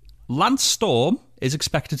 Lance Storm is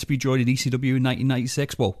expected to be joining ECW in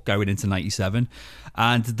 1996, well, going into 97.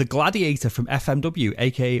 And the Gladiator from FMW,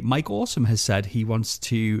 aka Mike Awesome, has said he wants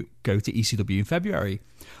to go to ECW in February.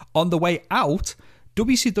 On the way out,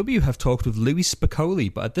 WCW have talked with Louis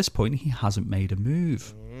Spicoli, but at this point he hasn't made a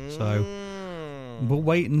move. So we'll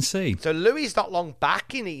wait and see. So Louis not long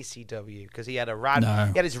back in ECW because he had he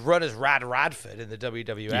had his run as Rad Radford in the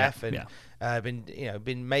WWF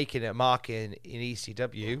been making a mark in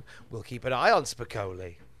ECW. We'll keep an eye on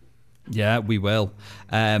Spicoli. Yeah, we will.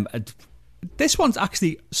 This one's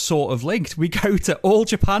actually sort of linked. We go to All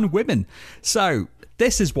Japan Women. So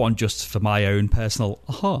this is one just for my own personal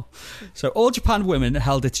So All Japan Women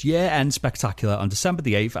held its year-end spectacular on December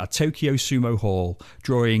the 8th at Tokyo Sumo Hall,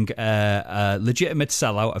 drawing a legitimate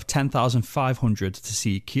sellout of 10,500 to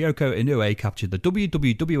see Kyoko Inoue capture the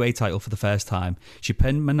WWA title for the first time. She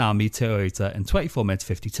pinned Manami Toyota in 24 minutes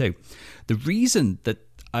 52. The reason that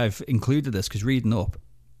I've included this, because reading up,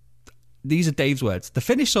 these are Dave's words. The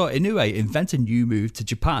finish saw Inoue invent a new move to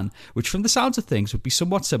Japan, which from the sounds of things would be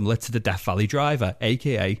somewhat similar to the Death Valley Driver,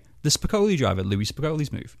 aka the Spicoli Driver, Louis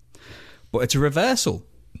Spicoli's move. But it's a reversal.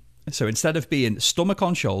 So instead of being stomach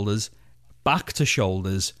on shoulders, back to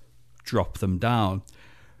shoulders, drop them down.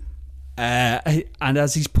 And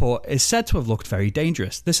as he's put, is said to have looked very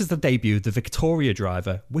dangerous. This is the debut of the Victoria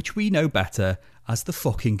Driver, which we know better as the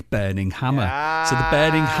fucking Burning Hammer. Yeah. So the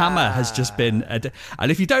Burning Hammer has just been... and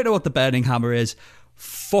if you don't know what the Burning Hammer is,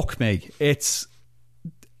 fuck me. It's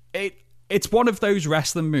one of those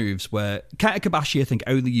wrestling moves where Kenta Kobashi, I think,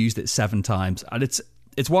 only used it 7 times. And it's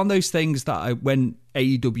one of those things that when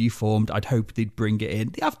AEW formed, I'd hope they'd bring it in.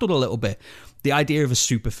 They have done a little bit. The idea of a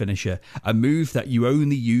super finisher, a move that you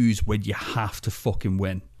only use when you have to fucking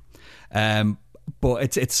win.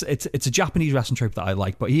 But it's a Japanese wrestling trope that I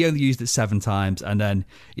like. But he only used it 7 times, and then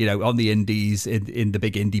on the indies, in the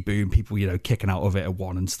big indie boom, people kicking out of it at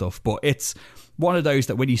 1 and stuff. But it's one of those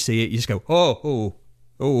that when you see it, you just go, oh,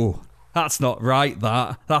 that's not right.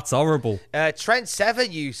 That's horrible. Trent Sever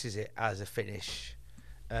uses it as a finish.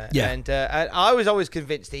 And I was always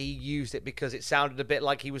convinced that he used it because it sounded a bit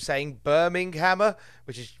like he was saying Birmingham,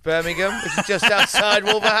 which is Birmingham, which is just outside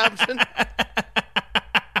Wolverhampton.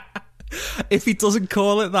 If he doesn't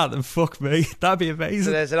call it that, then fuck me. That'd be amazing.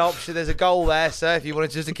 So there's an option. There's a goal there, sir. If you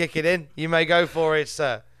wanted just to kick it in, you may go for it,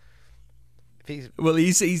 sir. Well,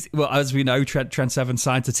 he's as we know, Trent Seven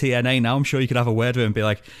signed to TNA now. I'm sure you could have a word with him and be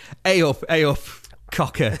like, hey up.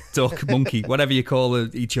 cocker, duck, monkey, whatever you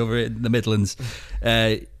call each other in the Midlands.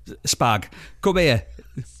 Spag, come here.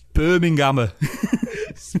 Birminghamer.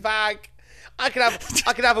 Spag. I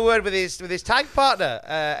can have a word with his tag partner,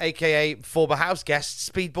 aka former house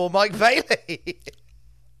guest Speedball Mike Bailey.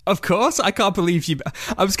 Of course, I can't believe you.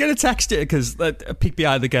 I was going to text it because I peeked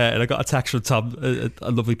behind the gate and I got a text from Tom,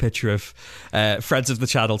 a lovely picture of friends of the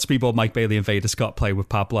channel, Speedball Mike Bailey and Vader Scott playing with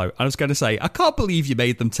Pablo. And I was going to say, I can't believe you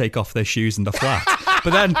made them take off their shoes in the flat.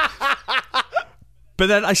 But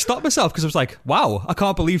then I stopped myself because I was like, wow, I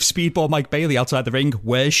can't believe Speedball Mike Bailey outside the ring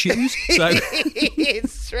wears shoes. So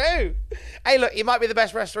it's true. Hey, look, he might be the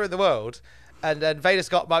best wrestler in the world, and Vader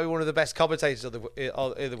Scott might be one of the best commentators in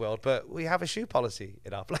the world, but we have a shoe policy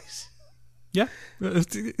in our place. Yeah.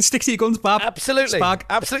 Stick to your guns, Bab. Absolutely. Spag.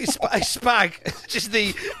 Absolutely. Spag. Just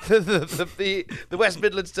the West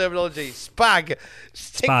Midlands terminology. Spag.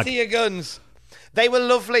 Stick to your guns. They were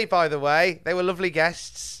lovely, by the way. They were lovely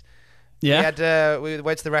guests. Yeah. We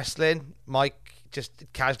went to the wrestling. Mike just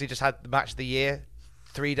casually had the match of the year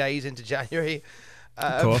 3 days into January.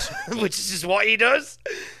 Of course. Which is just what he does.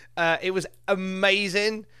 It was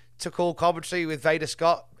amazing to call commentary with Vader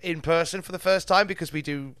Scott in person for the first time, because we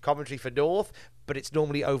do commentary for North, but it's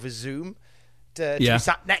normally over Zoom. To be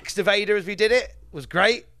sat next to Vader as we did it was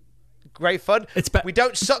great. Great fun. We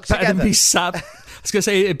don't suck better together. Than be sat, I was going to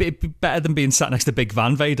say it'd be better than being sat next to Big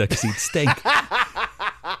Van Vader, because he'd stink.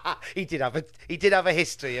 He did have a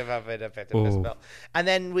history of having a bit of a smell. And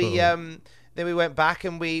then we went back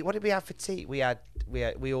and what did we have for tea? We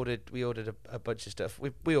ordered a bunch of stuff.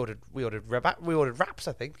 We ordered wraps,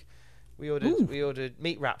 I think. We ordered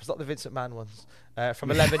meat wraps, not the Vince McMahon ones,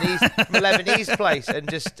 from a Lebanese place, and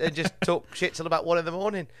just talk shit till about 1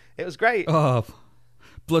 a.m. It was great. Oh,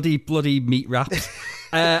 bloody meat wraps.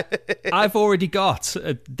 I've already got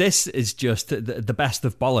this is just the best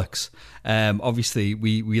of bollocks. Obviously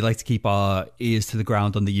we like to keep our ears to the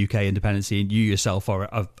ground on the UK independent scene. You yourself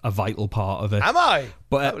are a vital part of it. Am I?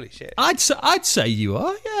 But holy shit, I'd say you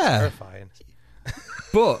are. Yeah, terrifying.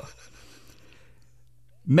 But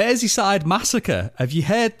Merseyside Massacre, have you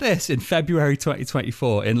heard this? In February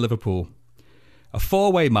 2024 in Liverpool, a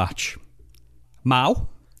 4-way match: Mao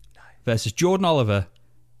versus Jordan Oliver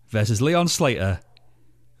versus Leon Slater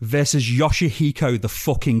versus Yoshihiko the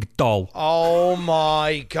fucking doll. Oh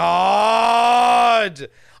my God!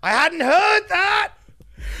 I hadn't heard that!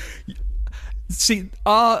 See,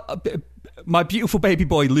 my beautiful baby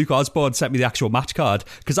boy Luke Osborne sent me the actual match card,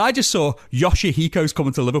 because I just saw Yoshihiko's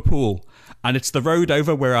coming to Liverpool, and it's the road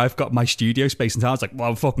over where I've got my studio space in town. I was like, well,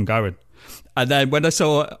 I'm fucking going. And then when I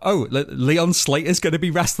saw, Leon Slater's going to be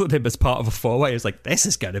wrestling him as part of a 4-way, I was like, this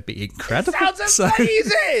is going to be incredible. Sounds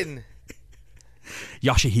amazing!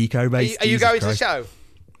 Yoshihiko, mate. Are you going to the show?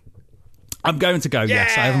 I'm going to go,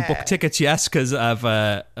 yes. I haven't booked tickets yet, because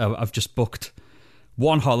I've just booked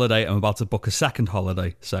one holiday. I'm about to book a second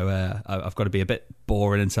holiday. So I've got to be a bit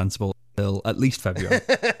boring and sensible till at least February.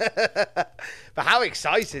 But how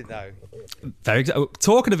exciting, though.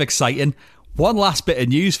 Talking of exciting, one last bit of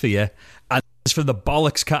news for you, and it's from the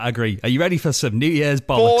bollocks category. Are you ready for some New Year's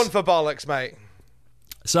bollocks? Born for bollocks, mate.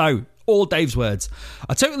 So, all Dave's words.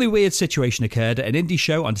 A totally weird situation occurred at an indie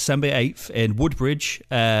show on December 8th in Woodbridge,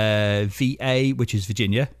 VA, which is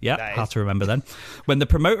Virginia. Yeah, hard to remember then. When the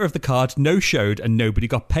promoter of the card no-showed and nobody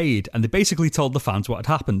got paid, and they basically told the fans what had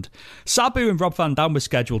happened. Sabu and Rob Van Dam were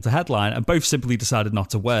scheduled to headline, and both simply decided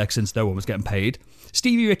not to work since no one was getting paid.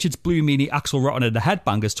 Stevie Richards, Blue Meanie, Axl Rotten and the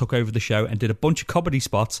Headbangers took over the show and did a bunch of comedy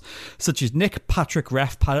spots, such as Nick Patrick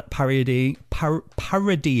Ref parodying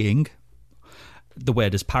the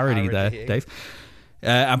word is parody there, Dave,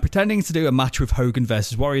 and pretending to do a match with Hogan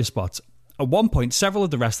versus Warrior spots. At one point, several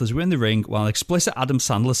of the wrestlers were in the ring while an explicit Adam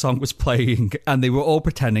Sandler song was playing, and they were all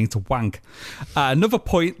pretending to wank. At another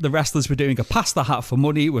point, the wrestlers were doing a pass the hat for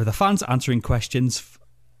money, with the fans answering questions for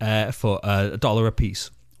 $1 a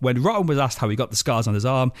piece. When Rotten was asked how he got the scars on his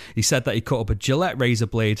arm, he said that he cut up a Gillette razor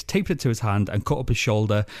blade, taped it to his hand, and cut up his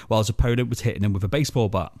shoulder while his opponent was hitting him with a baseball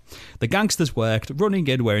bat. The gangsters worked, running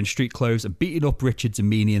in wearing street clothes and beating up Richards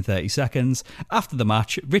and Meanie in 30 seconds. After the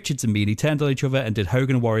match, Richards and Meanie turned on each other and did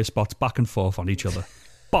Hogan and Warrior spots back and forth on each other.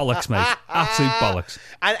 Bollocks, mate. Absolute bollocks.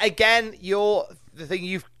 And again, the thing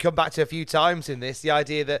you've come back to a few times in this, the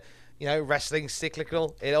idea that, wrestling's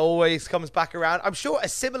cyclical. It always comes back around. I'm sure a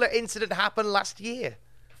similar incident happened last year.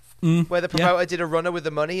 Where the promoter did a runner with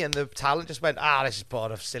the money and the talent just went, this is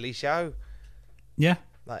part of a silly show. Yeah.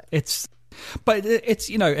 It's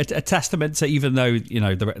a testament to, even though,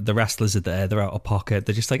 the wrestlers are there, they're out of pocket,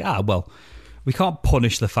 they're just like, we can't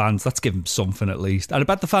punish the fans. Let's give them something at least. And I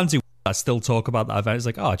bet the fans who still talk about that event is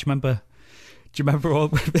like, do you Do you remember all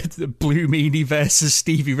Blue Meanie versus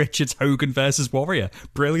Stevie Richards, Hogan versus Warrior?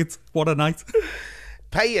 Brilliant. What a night.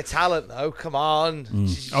 Pay your talent, though. Come on.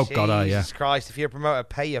 Oh, God, yeah. Jesus Christ. If you're a promoter,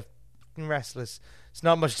 pay your wrestlers. It's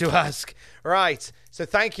not much to ask. Right. So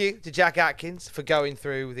thank you to Jack Atkins for going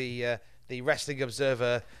through the Wrestling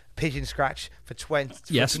Observer pigeon scratch for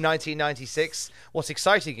 1996. What's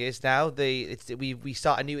exciting is now we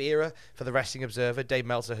start a new era for the Wrestling Observer. Dave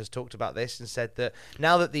Meltzer has talked about this and said that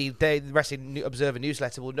now that the Wrestling Observer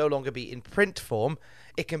newsletter will no longer be in print form,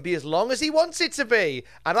 it can be as long as he wants it to be.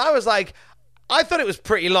 And I was like, I thought it was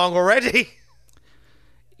pretty long already.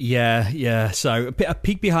 Yeah. So a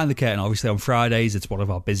peek behind the curtain. Obviously on Fridays, it's one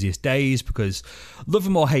of our busiest days because, love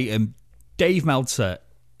him or hate him, Dave Meltzer,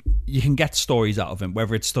 you can get stories out of him,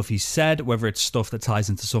 whether it's stuff he's said, whether it's stuff that ties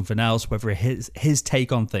into something else, whether it's his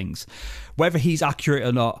take on things, whether he's accurate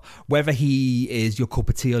or not, whether he is your cup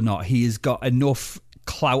of tea or not. He has got enough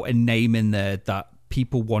clout and name in there that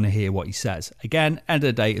people want to hear what he says. Again, end of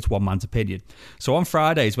the day, it's one man's opinion. So on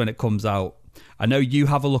Fridays when it comes out, I know you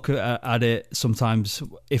have a look at it sometimes,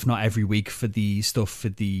 if not every week, for the stuff for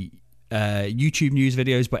the YouTube news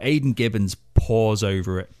videos, but Aidan Gibbons pores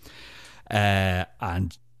over it.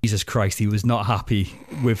 And Jesus Christ, he was not happy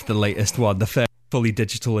with the latest one, the first fully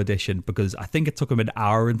digital edition, because I think it took him an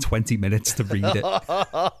hour and 20 minutes to read it.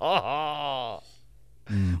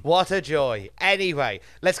 What a joy. Anyway,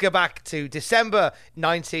 let's go back to December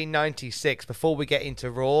 1996 before we get into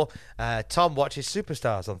Raw. Tom watches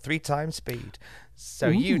Superstars on 3 times speed, so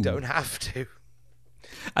you don't have to.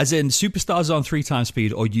 As in, Superstars on 3 times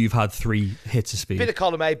speed, or you've had 3 hits of speed? Bit of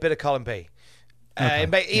column A, bit of column B.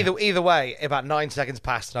 Okay, either way, about 9 seconds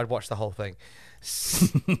passed and I'd watch the whole thing.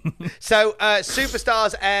 So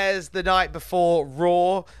Superstars airs the night before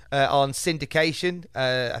Raw on syndication.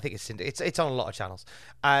 I think it's on a lot of channels,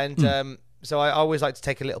 and so I always like to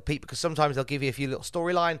take a little peek because sometimes they'll give you a few little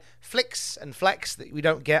storyline flicks and flex that we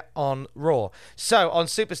don't get on Raw. So on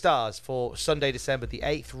Superstars for Sunday, December the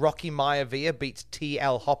 8th, Rocky Maivia beats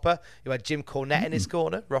T.L. Hopper, who had Jim Cornette in his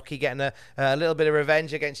corner. Rocky getting a little bit of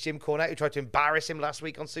revenge against Jim Cornette, who tried to embarrass him last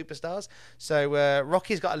week on Superstars. So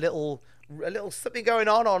Rocky's got a little something going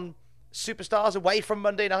on Superstars away from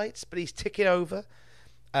Monday nights, but he's ticking over.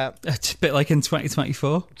 It's a bit like in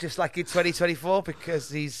 2024. Just like in 2024, because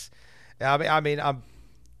he's... are we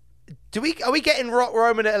getting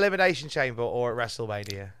Roman at Elimination Chamber or at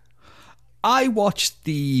WrestleMania? I watched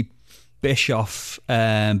the Bischoff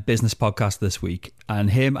business podcast this week,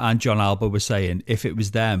 and him and John Alba were saying if it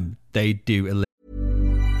was them, they'd do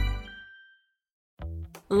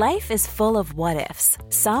Life is full of what-ifs.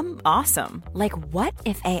 Some awesome, like what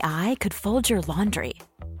if AI could fold your laundry?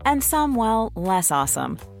 And some, well, less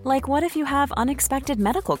awesome, like what if you have unexpected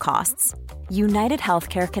medical costs? United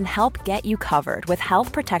Healthcare can help get you covered with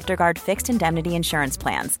Health Protector Guard fixed indemnity insurance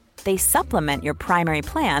plans. They supplement your primary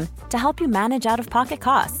plan to help you manage out-of-pocket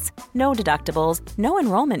costs. No deductibles, no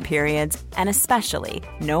enrollment periods, and especially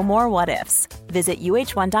no more what-ifs. Visit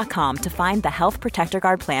uh1.com to find the Health Protector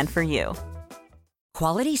Guard plan for you.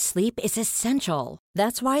 Quality sleep is essential.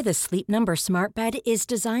 That's why the Sleep Number Smart Bed is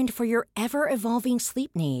designed for your ever-evolving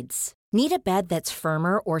sleep needs. Need a bed that's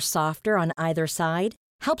firmer or softer on either side?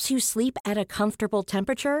 Helps you sleep at a comfortable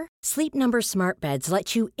temperature? Sleep Number Smart Beds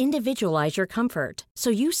let you individualize your comfort so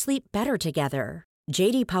you sleep better together.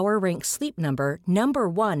 J.D. Power ranks Sleep Number number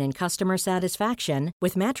 1 in customer satisfaction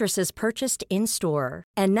with mattresses purchased in-store.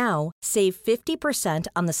 And now, save 50%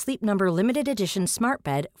 on the Sleep Number Limited Edition Smart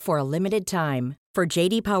Bed for a limited time. For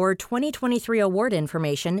J.D. Power 2023 award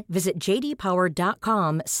information, visit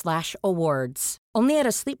jdpower.com/awards. Only at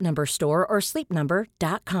a Sleep Number store or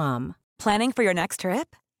sleepnumber.com. Planning for your next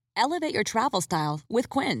trip? Elevate your travel style with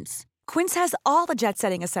Quince. Quince has all the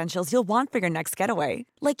jet-setting essentials you'll want for your next getaway,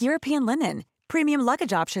 like European linen, premium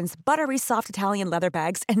luggage options, buttery soft Italian leather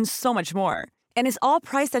bags, and so much more. And is all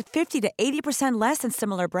priced at 50 to 80% less than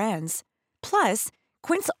similar brands. Plus,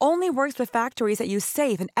 Quince only works with factories that use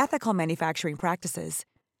safe and ethical manufacturing practices.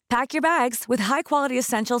 Pack your bags with high-quality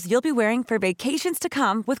essentials you'll be wearing for vacations to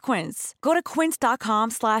come with Quince. Go to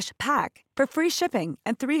quince.com/pack for free shipping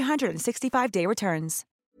and 365-day returns.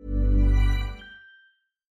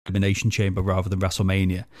 Elimination Chamber rather than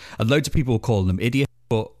WrestleMania. And loads of people call them idiots,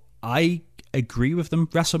 but I agree with them.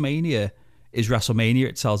 WrestleMania is WrestleMania.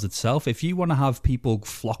 It sells itself. If you want to have people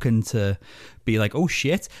flocking to be like, oh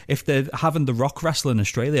shit, if they're having The Rock wrestle in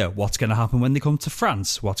Australia, what's going to happen when they come to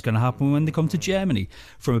France? What's going to happen when they come to Germany?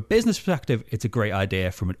 From a business perspective, it's a great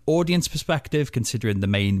idea. From an audience perspective, considering the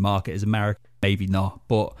main market is America, maybe not.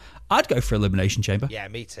 But I'd go for Elimination Chamber. Yeah,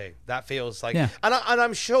 me too. That feels like... Yeah. And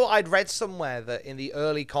I'm sure I'd read somewhere that in the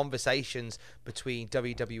early conversations between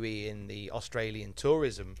WWE and the Australian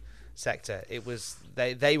tourism sector, it was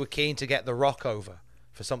they were keen to get The Rock over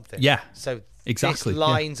for something. Yeah, so exactly. This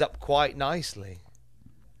lines up quite nicely.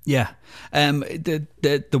 Yeah,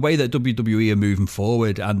 the way that WWE are moving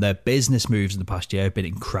forward and their business moves in the past year have been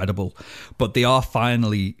incredible, but they are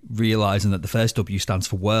finally realising that the first W stands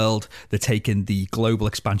for world. They're taking the global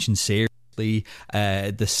expansion seriously.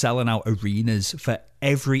 They're selling out arenas for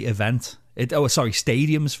every event.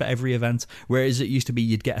 Stadiums for every event. Whereas it used to be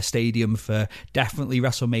you'd get a stadium for definitely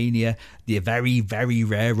WrestleMania, the very, very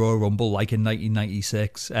rare Royal Rumble like in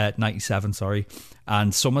 97,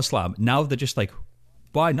 and SummerSlam. Now they're just like,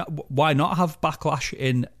 why not have Backlash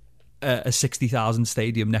in a 60,000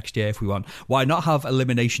 stadium next year if we want? Why not have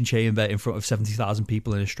Elimination Chamber in front of 70,000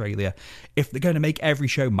 people in Australia? If they're going to make every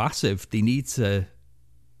show massive, they need to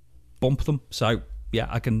bump them. So yeah,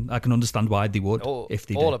 I can understand why they would if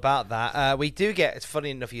they do. All about that. We do get, it's funny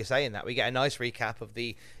enough you're saying that, we get a nice recap of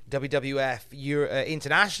the WWF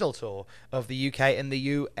International Tour of the UK and the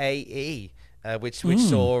UAE, which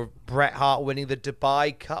saw Bret Hart winning the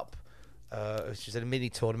Dubai Cup. Which is a mini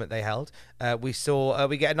tournament they held. We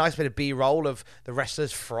get a nice bit of B-roll of the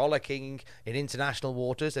wrestlers frolicking in international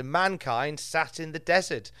waters, and Mankind sat in the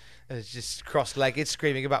desert, just cross-legged,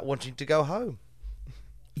 screaming about wanting to go home.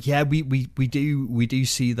 Yeah, we do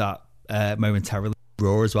see that momentarily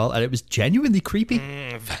Raw as well, and it was genuinely creepy.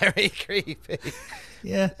 Very creepy.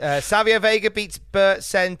 Yeah. Savio Vega beats Bert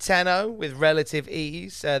Centeno with relative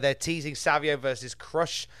ease. They're teasing Savio versus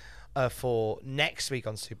Crush for next week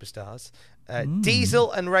on Superstars.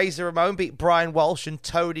 Diesel and Razor Ramon beat Brian Walsh and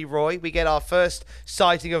Tony Roy. We get our first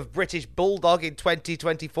sighting of British Bulldog in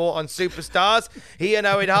 2024 on Superstars. He and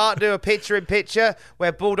Owen Hart do a picture-in-picture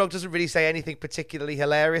where Bulldog doesn't really say anything particularly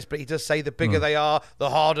hilarious, but he does say the bigger they are, the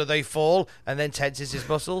harder they fall, and then tenses his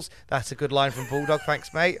muscles. That's a good line from Bulldog.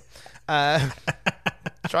 Thanks, mate.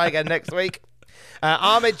 Try again next week.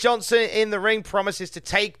 Ahmed Johnson in the ring promises to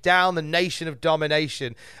take down the Nation of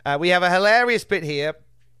Domination. We have a hilarious bit here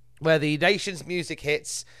where the Nation's music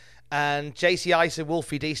hits and JC Ice and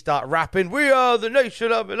Wolfie D start rapping, "We are the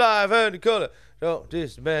Nation of Alive and Color. Don't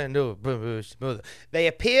disband no mother." They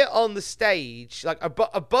appear on the stage like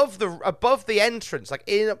above the entrance, like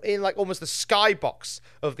in like almost the skybox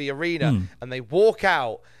of the arena, and they walk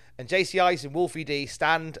out, and JC Ice and Wolfie D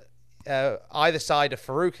stand either side of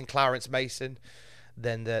Farouk and Clarence Mason.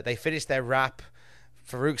 Then they finish their rap.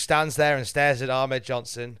 Farouk stands there and stares at Ahmed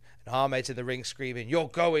Johnson, and Ahmed's in the ring screaming, "You're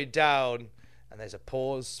going down!" And there's a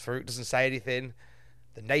pause. Farouk doesn't say anything.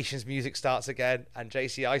 The Nation's music starts again, and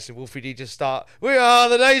JC Ice and Wolfie D just start, "We are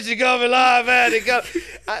the Nation coming live, and it go."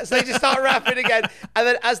 So they just start rapping again, and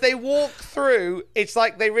then as they walk through, it's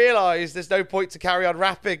like they realise there's no point to carry on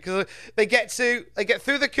rapping because they get through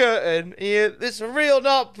the curtain. This is real,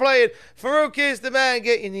 not playing. Farouk is the man.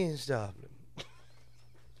 Get your knees stop.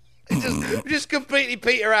 Just completely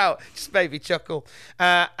peter out. Just made me chuckle.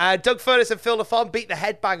 Doug Furness and Phil LaFon beat the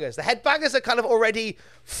Headbangers. The Headbangers are kind of already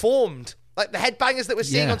formed. Like the Headbangers that we're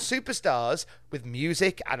seeing on Superstars with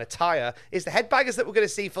music and attire is the Headbangers that we're going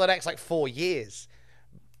to see for the next 4 years.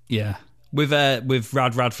 Yeah. With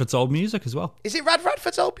Rad Radford's old music as well. Is it Rad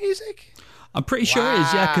Radford's old music? I'm pretty sure it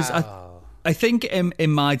is, yeah, because I think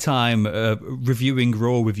in my time reviewing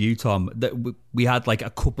Raw with you, Tom, that we had a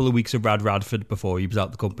couple of weeks of Rad Radford before he was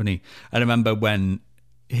out the company. And I remember when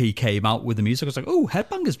he came out with the music, I was like, "Oh,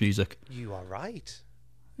 Headbangers music." You are right.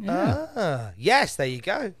 Yeah. Yes, there you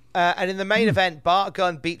go. And in the main event, Bart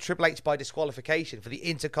Gunn beat Triple H by disqualification for the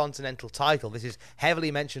Intercontinental title. This is heavily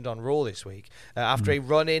mentioned on Raw this week after a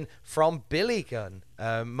run-in from Billy Gunn.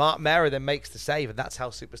 Mark Mera then makes the save, and that's how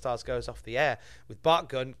Superstars goes off the air, with Bart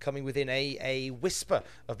Gunn coming within a whisper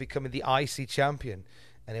of becoming the IC champion.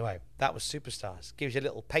 Anyway, that was Superstars. Gives you a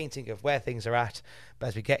little painting of where things are at. But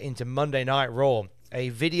as we get into Monday Night Raw, a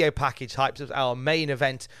video package hypes up our main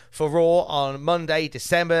event for Raw on Monday,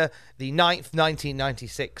 December the 9th,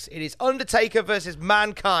 1996. It is Undertaker versus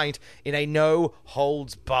Mankind in a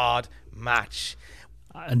no-holds-barred match.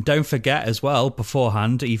 And don't forget as well,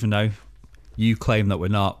 beforehand, even though you claim that we're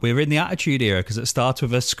not, we're in the Attitude Era because it starts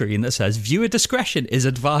with a screen that says viewer discretion is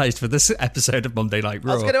advised for this episode of Monday Night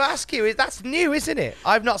Raw. I was going to ask you, that's new, isn't it?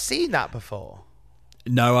 I've not seen that before.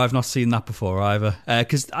 No, I've not seen that before either.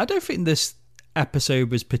 Because I don't think this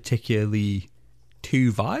episode was particularly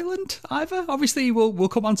too violent either. Obviously, we'll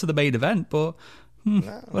come on to the main event, but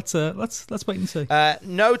let's wait and see.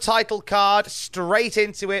 No title card, straight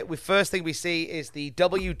into it. First thing we see is the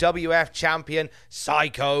WWF champion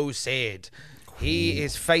Psycho Sid. He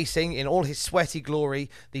is facing, in all his sweaty glory,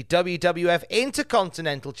 the WWF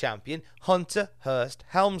Intercontinental Champion, Hunter Hearst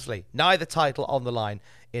Helmsley. Neither title on the line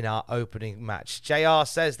in our opening match. JR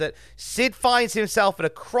says that Sid finds himself at a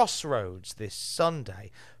crossroads this Sunday,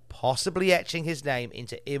 possibly etching his name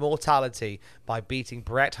into immortality by beating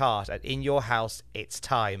Bret Hart at In Your House, It's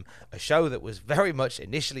Time, a show that was very much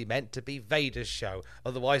initially meant to be Vader's show.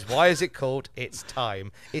 Otherwise, why is it called It's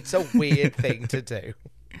Time? It's a weird thing to do.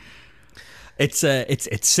 It's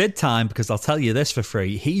Sid time, because I'll tell you this for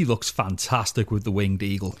free. He looks fantastic with the winged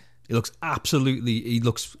eagle.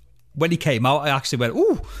 When he came out, I actually went,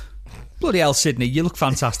 ooh, bloody hell, Sydney, you look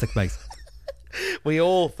fantastic, mate. We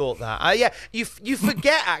all thought that. Yeah, you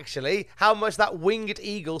forget, actually, how much that winged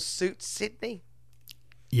eagle suits Sydney.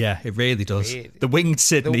 Yeah, it really does. The winged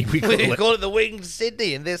Sydney, we call it the winged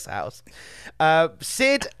Sydney in this house.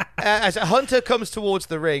 Sid, as Hunter comes towards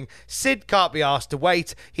the ring, Sid can't be asked to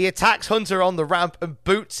wait. He attacks Hunter on the ramp and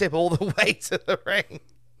boots him all the way to the ring.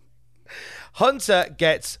 Hunter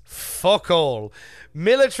gets fuck all.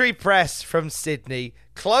 Military press from Sydney,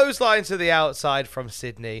 clothesline to the outside from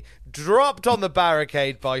Sydney, dropped on the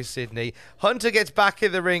barricade by Sydney. Hunter gets back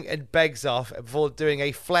in the ring and begs off before doing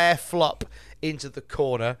a Flair flop into the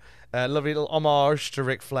corner. Lovely little homage to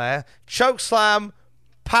Ric Flair. Chokeslam,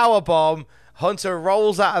 powerbomb. Hunter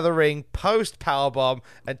rolls out of the ring post powerbomb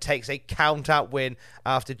and takes a count-out win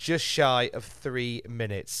after just shy of 3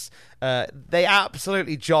 minutes. They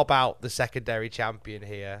absolutely job out the secondary champion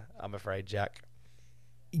here, I'm afraid, Jack.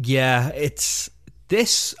 Yeah, it's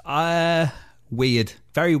this weird,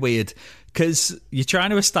 very weird, because you're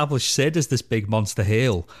trying to establish Sid as this big monster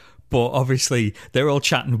heel, but obviously they're all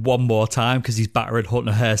chatting one more time because he's battering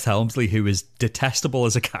Hunter Hearst Helmsley, who is detestable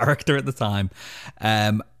as a character at the time.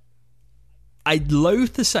 I'd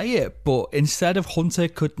loathe to say it, but instead of Hunter,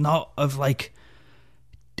 could not have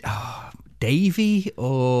Davey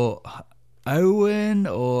or Owen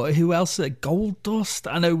or who else? Goldust.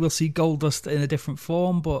 I know we'll see Goldust in a different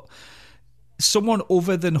form, but someone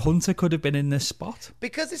other than Hunter could have been in this spot.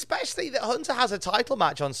 Because especially that Hunter has a title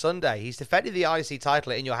match on Sunday. He's defending the IC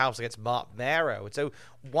title in Your House against Mark Mero. So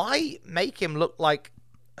why make him look like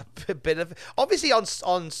a bit of... Obviously on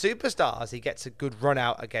Superstars, he gets a good run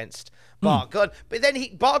out against Bart Gunn, but then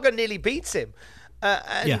Bart Gunn nearly beats him.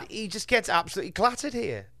 He just gets absolutely clattered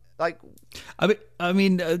here. I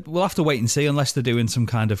mean, we'll have to wait and see, unless they're doing some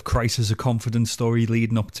kind of crisis of confidence story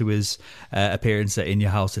leading up to his appearance at In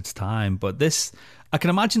Your House It's Time. But this, I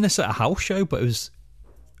can imagine this at a house show, but it was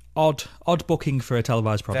odd booking for a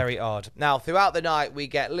televised product. Very odd. Now, throughout the night, we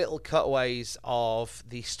get little cutaways of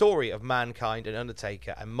the story of Mankind and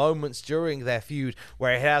Undertaker and moments during their feud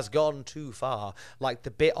where it has gone too far, like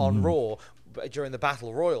the bit on Raw during the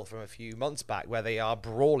Battle Royal from a few months back where they are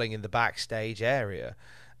brawling in the backstage area.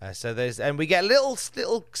 And we get little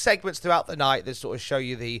segments throughout the night that sort of show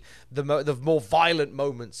you the more violent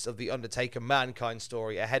moments of the Undertaker Mankind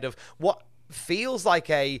story ahead of what feels like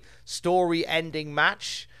a story-ending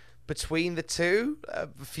match between the two, a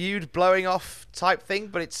feud blowing off type thing,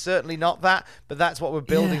 but it's certainly not that. But that's what we're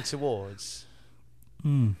building towards.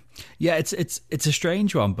 Yeah, it's a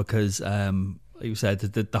strange one because, like you said,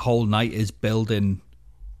 the whole night is building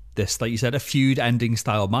this, like you said, a feud-ending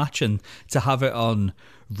style match, and to have it on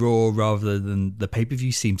Raw rather than the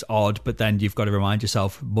pay-per-view seems odd. But then you've got to remind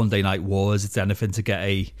yourself, Monday Night Wars, it's anything to get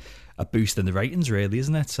a boost in the ratings, really,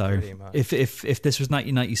 isn't it? So if this was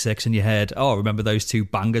 1996 and you heard, remember those two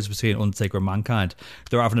bangers between Undertaker and Mankind,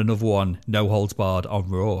 they're having another one, no holds barred, on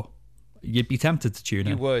Raw, you'd be tempted to tune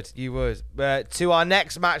in. You would. To our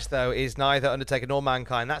next match, though, is neither Undertaker nor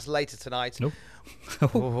Mankind. That's later tonight. Nope.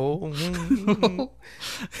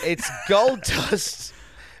 It's Goldust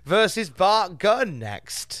versus Bart Gunn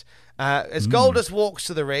next. As Goldust walks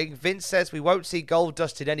to the ring, Vince says we won't see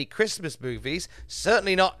Goldust in any Christmas movies,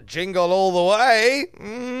 certainly not Jingle All the Way,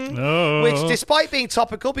 which, despite being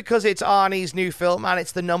topical because it's Arnie's new film and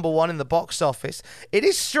it's the #1 in the box office, it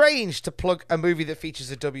is strange to plug a movie that features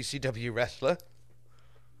a WCW wrestler.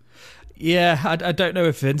 Yeah, I don't know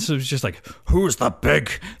if Vince was just like, who's the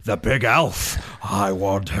big elf? I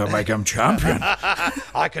want to make him champion.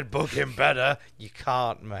 I could book him better. You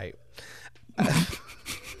can't, mate.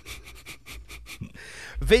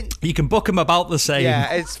 You can book him about the same.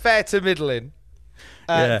 Yeah, it's fair to middling.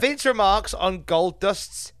 Vince remarks on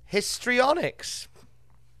Goldust's histrionics.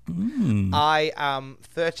 I am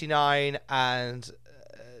 39 and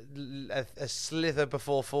a slither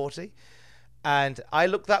before 40. And I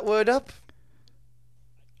looked that word up.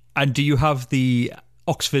 And do you have the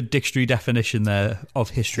Oxford Dictionary definition there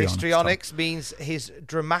of histrionics? Histrionics means his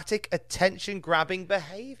dramatic attention-grabbing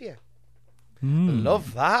behaviour.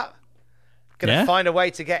 Love that. Going to find a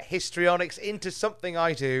way to get histrionics into something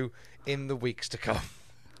I do in the weeks to come.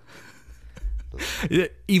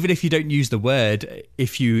 Even if you don't use the word,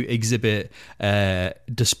 if you exhibit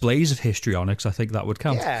displays of histrionics, I think that would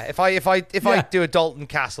count. Yeah, if I do a Dalton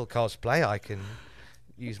Castle cosplay, I can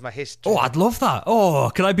use my history. Oh, I'd love that.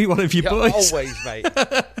 Oh, can I be one of your boys? Always, mate.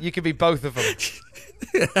 You can be both of them.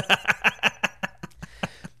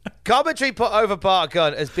 Commentary put over Bart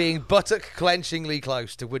Gunn as being buttock-clenchingly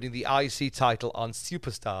close to winning the IC title on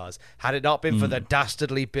Superstars, had it not been for the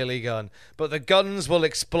dastardly Billy Gunn. But the guns will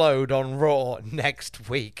explode on Raw next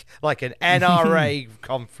week, like an NRA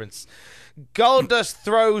conference. Goldust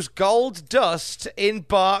throws gold dust in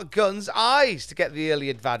Bart Gunn's eyes to get the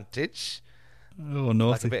early advantage. Oh,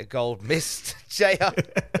 naughty. Like a bit of gold mist.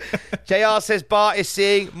 JR says Bart is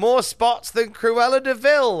seeing more spots than Cruella de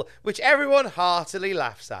Vil, which everyone heartily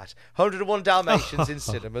laughs at. 101 Dalmatians in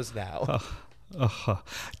cinemas now.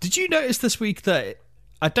 Did you notice this week that,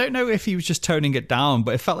 I don't know if he was just toning it down,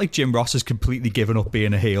 but it felt like Jim Ross has completely given up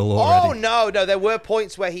being a heel already. Oh, no. There were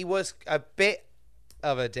points where he was a bit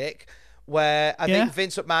of a dick, where I think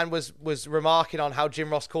Vince McMahon was remarking on how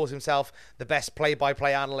Jim Ross calls himself the best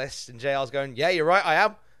play-by-play analyst, and JR's going, yeah, you're right, I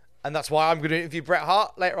am. And that's why I'm going to interview Bret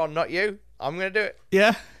Hart later on, not you. I'm going to do it.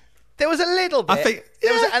 Yeah. There was a little bit.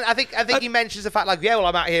 I think he mentions the fact, like, yeah, well,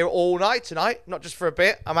 I'm out here all night tonight, not just for a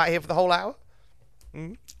bit. I'm out here for the whole hour.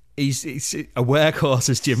 He's a workhorse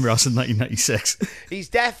as Jim Ross in 1996. He's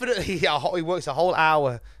definitely, he works a whole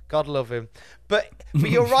hour. God love him. But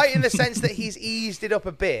you're right in the sense that he's eased it up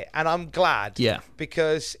a bit, and I'm glad. Yeah.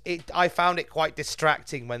 Because I found it quite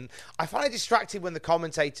distracting when the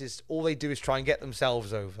commentators, all they do is try and get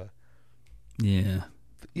themselves over. Yeah.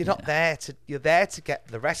 You're not there you're there to get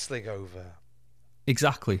the wrestling over.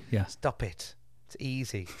 Exactly, yeah. Stop it. It's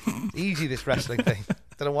easy. Easy, this wrestling thing.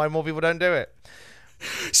 Don't know why more people don't do it.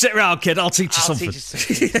 Sit around, kid. I'll teach you something. It's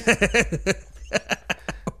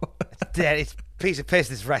a piece of piss,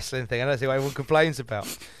 this wrestling thing. I don't see what everyone complains about.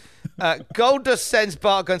 Goldust sends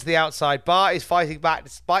Bart Gunn to the outside. Bart is fighting back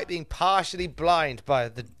despite being partially blind by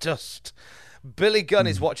the dust. Billy Gunn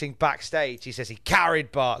is watching backstage. He says he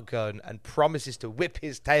carried Bart Gunn and promises to whip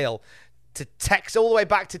his tail to all the way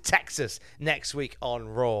back to Texas next week on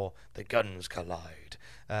Raw. The Guns collide.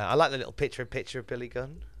 I like the little picture of Billy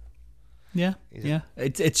Gunn. Yeah, yeah.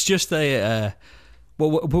 It's just a...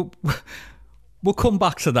 We'll come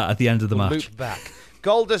back to that at the end of the match. Loop back.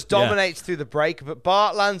 Goldust dominates through the break, but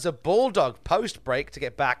Bart lands a bulldog post-break to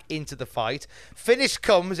get back into the fight. Finish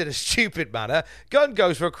comes in a stupid manner. Gunn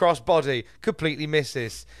goes for a crossbody, completely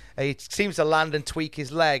misses. He seems to land and tweak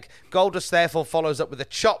his leg. Goldust therefore follows up with a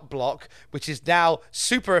chop block, which is now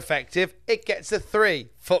super effective. It gets a 3.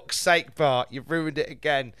 Fuck's sake, Bart. You've ruined it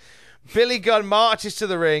again. Billy Gunn marches to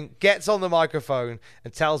the ring, gets on the microphone,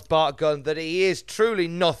 and tells Bart Gunn that he is truly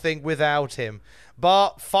nothing without him.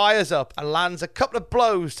 Bart fires up and lands a couple of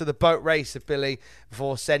blows to the boat racer Billy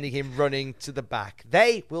before sending him running to the back.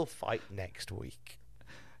 They will fight next week.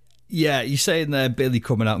 Yeah, you're saying there Billy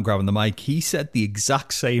coming out and grabbing the mic. He said the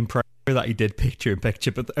exact same prayer that he did picture in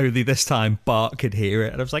picture, but only this time Bart could hear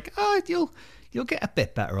it. And I was like, you'll get a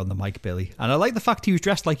bit better on the mic, Billy. And I like the fact he was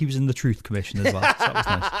dressed like he was in the Truth Commission as well. So that was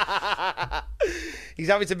nice. He's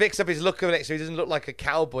having to mix up his look of it so he doesn't look like a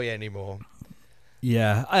cowboy anymore.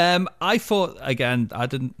 Yeah. I thought, again,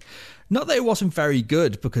 not that it wasn't very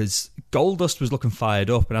good, because Goldust was looking fired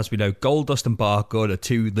up. And as we know, Goldust and Bart Gunn are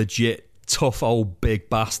two legit tough old big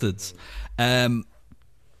bastards. But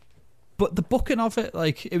the booking of it,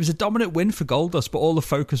 like, it was a dominant win for Goldust, but all the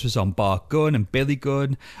focus was on Bart Gunn and Billy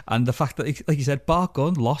Gunn, and the fact that, like you said, Bart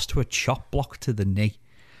Gunn lost to a chop block to the knee.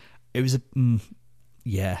 It was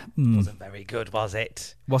wasn't very good, was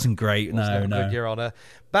it? Wasn't great. No. Good, Your Honor.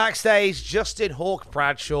 Backstage, Justin Hawk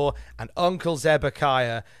Bradshaw and Uncle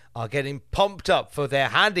Zebekiah are getting pumped up for their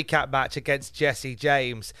handicap match against Jesse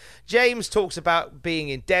James. James talks about being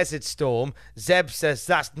in Desert Storm. Zeb says,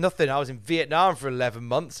 that's nothing. I was in Vietnam for 11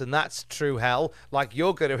 months, and that's true hell, like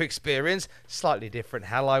you're going to experience. Slightly different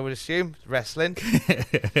hell, I would assume. Wrestling.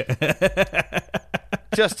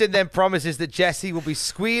 Justin then promises that Jesse will be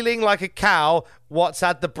squealing like a cow what's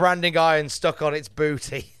had the branding iron stuck on its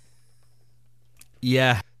booty.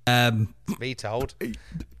 Yeah. Me told.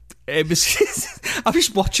 It was. I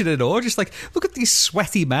was watching it all, just like, look at these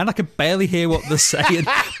sweaty men. I can barely hear what they're saying.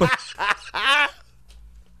 But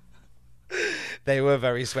they were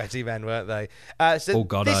very sweaty men, weren't they? This is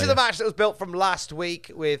the match that was built from last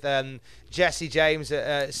week with Jesse James,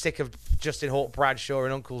 sick of Justin Hawk Bradshaw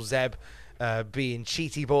and Uncle Zeb being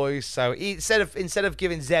cheaty boys. So instead of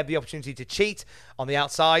giving Zeb the opportunity to cheat on the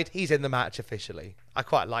outside, he's in the match officially. I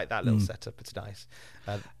quite like that little setup. It's nice.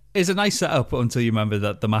 is a nice setup until you remember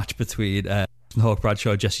that the match between Hawk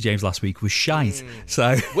Bradshaw and Jesse James last week was shite.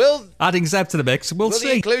 So adding Zeb to the mix, we'll see.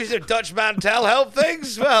 Will the inclusion of Dutch Mantel help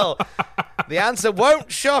things? Well, the answer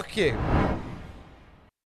won't shock you.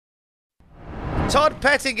 Todd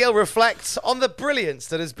Pettingill reflects on the brilliance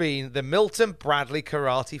that has been the Milton Bradley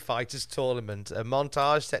Karate Fighters Tournament, a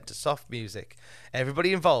montage set to soft music.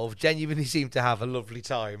 Everybody involved genuinely seemed to have a lovely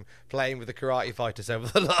time playing with the karate fighters over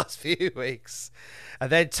the last few weeks.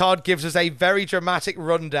 And then Todd gives us a very dramatic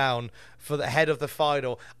rundown for the head of the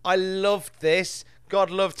final. I loved this. God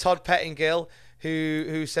love Todd Pettingill,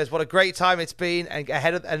 who says what a great time it's been, and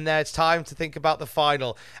now it's time to think about the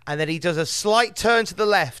final. And then he does a slight turn to the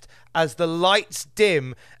left as the lights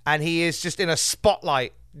dim, and he is just in a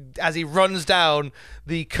spotlight as he runs down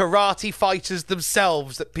the karate fighters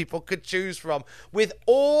themselves that people could choose from, with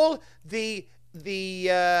all the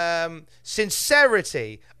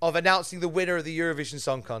sincerity of announcing the winner of the Eurovision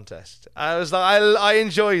Song Contest. I was like, I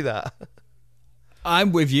enjoy that.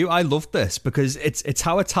 I'm with you. I love this because it's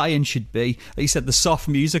how a tie-in should be. Like you said, the soft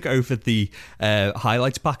music over the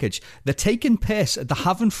highlights package. They're taking piss. They're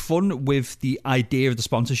having fun with the idea of the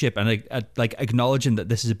sponsorship and like acknowledging that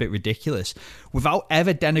this is a bit ridiculous without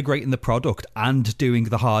ever denigrating the product and doing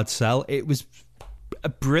the hard sell. It was a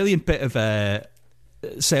brilliant bit of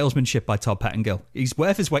salesmanship by Todd Pettingill. He's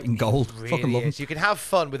worth his weight in gold. Really Fucking love him. You can have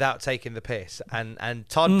fun without taking the piss, and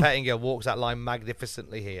Todd Pettingill walks that line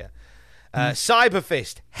magnificently here. Cyber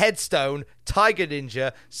Fist, Headstone, Tiger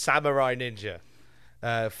Ninja, Samurai Ninja.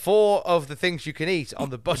 4 of the things you can eat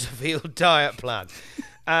on the Butterfield diet plan.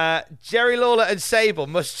 Jerry Lawler and Sable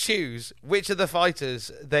must choose which of the fighters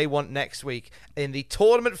they want next week in the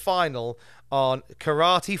tournament final on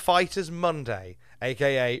Karate Fighters Monday,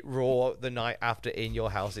 aka Raw the night after In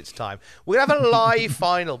Your House It's Time. We're going to have a live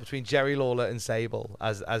final between Jerry Lawler and Sable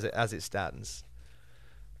as it stands.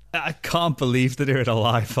 I can't believe they're doing a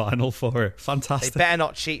live final for it. Fantastic. They better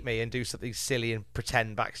not cheat me and do something silly and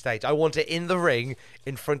pretend backstage. I want it in the ring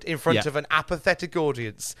in front of an apathetic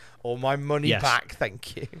audience, or my money back,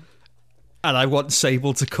 thank you. And I want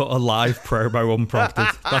Sable to cut a live promo unprompted.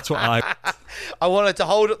 That's what I wanted to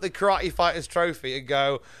hold up the Karate Fighters trophy and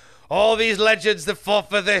go, all these legends that fought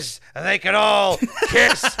for this, and they can all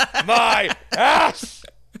kiss my ass.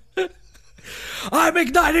 I'm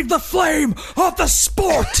igniting the flame of the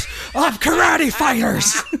sport of karate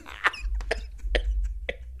fighters.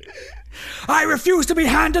 I refuse to be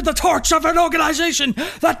handed the torch of an organisation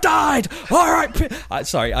that died. All right.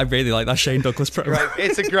 Sorry, I really like that Shane Douglas promo.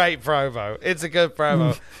 It's a great promo. It's a good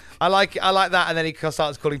promo. I like that, and then he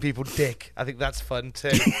starts calling people dick. I think that's fun too.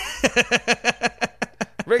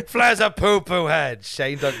 Ric Flair's a poo-poo head.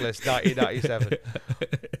 Shane Douglas, 1997.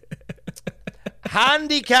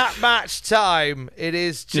 Handicap match time. It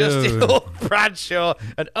is Justin Bradshaw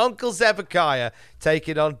and Uncle Zebekiah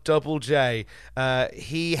taking on Double J.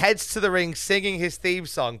 He heads to the ring singing his theme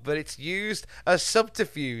song, but it's used as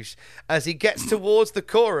subterfuge. As he gets towards the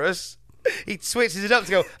chorus, he switches it up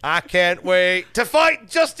to go, I can't wait to fight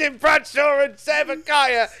Justin Bradshaw and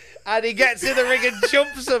Zebekiah. And he gets in the ring and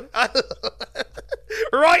jumps them.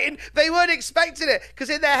 They weren't expecting it because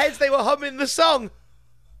in their heads they were humming the song.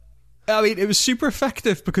 I mean, it was super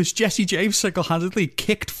effective because Jesse James single-handedly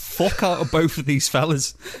kicked fuck out of both of these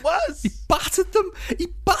fellas. It was. He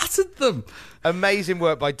battered them. Amazing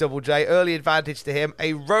work by Double J. Early advantage to him.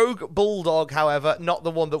 A rogue bulldog, however, not the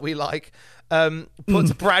one that we like,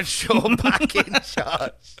 puts Bradshaw back in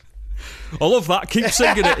charge. I love that. Keep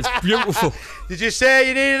singing it. It's beautiful. Did you say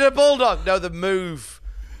you needed a bulldog? No, the move.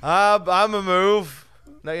 I'm a move.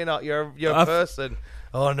 No, you're not. You're a person.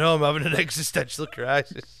 Oh, no, I'm having an existential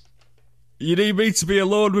crisis. You need me to be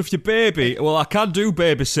alone with your baby? Well, I can do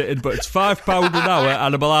babysitting, but it's £5 an hour,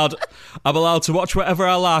 and I'm allowed to watch whatever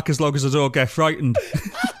I like as long as I don't get frightened.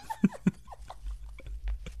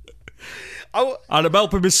 And I'm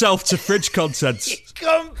helping myself to fridge contents. You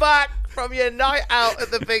come back from your night out at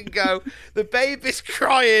the bingo, the baby's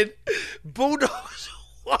crying, Bulldog's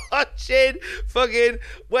watching fucking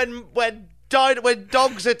when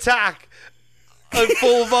dogs attack at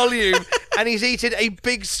full volume, and he's eating a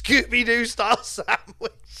big Scooby-Doo style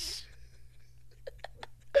sandwich.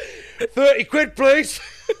 30 quid, please.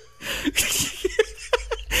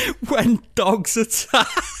 When dogs attack.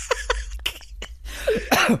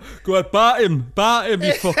 Go ahead, bat him,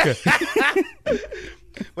 you fucker.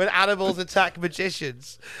 When animals attack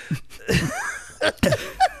magicians.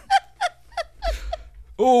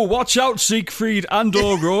 Oh, watch out, Siegfried and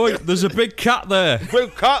or Roy. There's a big cat there.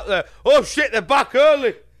 Big cat there. Oh, shit, they're back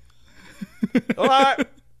early. All right.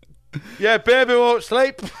 Yeah, baby won't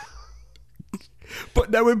sleep.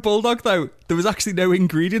 But no, in Bulldog, though, there was actually no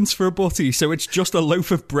ingredients for a butty, so it's just a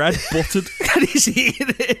loaf of bread buttered, and he's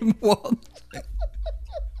eating it in one.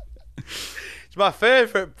 It's my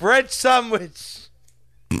favourite bread sandwich.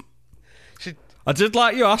 I did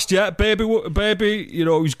like you asked, yeah, baby, you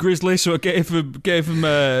know, he's grizzly, so I gave him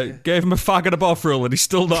a fag and a bovril, and he's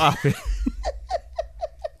still not happy.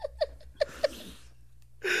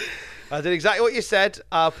 I did exactly what you said.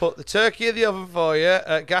 I'll put the turkey in the oven for you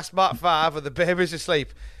at gas mark 5 and the baby's asleep.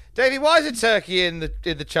 Davey, why is a turkey in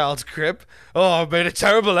the child's crib? Oh, I've made a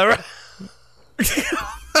terrible error.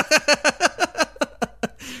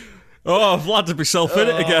 Oh, I've landed myself in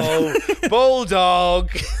it again.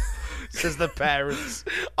 Bulldog, says the parents.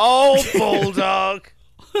 Oh, Bulldog.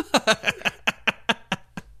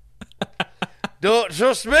 Don't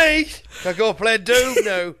trust me. I go play Doom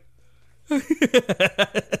now.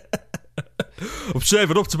 I'm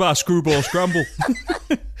saving up to buy a screwball scramble.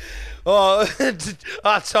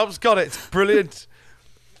 Tom's got it. It's brilliant.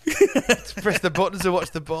 Let's press the buttons and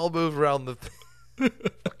watch the ball move around the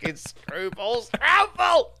fucking screwball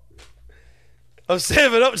scramble. I'm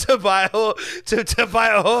saving up to buy a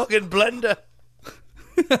Hogan blender.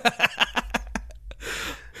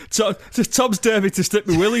 So Tom's daring me to stick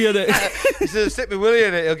my willy in it. He says, stick my willy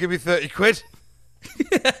in it, he'll give me 30 quid.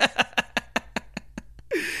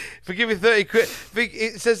 If I give me 30 quid,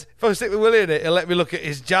 it says if I stick my willy in it, he'll let me look at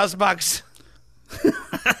his jazz mags.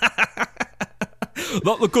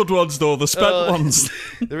 Not the good ones, though, the spent ones.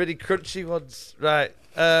 The really crunchy ones. Right.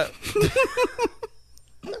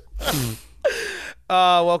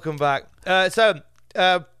 Welcome back.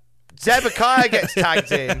 Zebekiah gets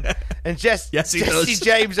tagged in, and Jesse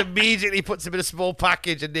James immediately puts him in a small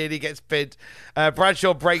package and nearly gets pinned.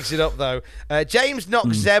 Bradshaw breaks it up, though. James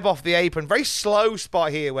knocks Zeb off the apron. Very slow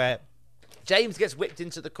spot here where James gets whipped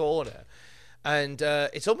into the corner. And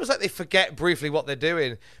it's almost like they forget briefly what they're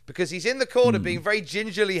doing, because he's in the corner being very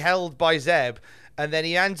gingerly held by Zeb, and then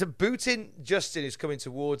he ends up booting Justin, who's coming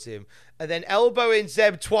towards him, and then elbowing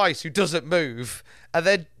Zeb twice, who doesn't move, and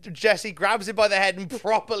then Jesse grabs him by the head and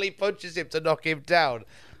properly punches him to knock him down,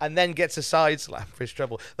 and then gets a side slam for his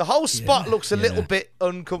treble. The whole spot looks a little bit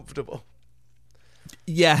uncomfortable.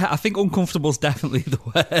 Yeah, I think uncomfortable is definitely the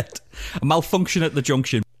word. A malfunction at the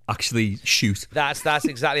junction. Actually shoot. That's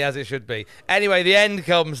exactly as it should be. Anyway, the end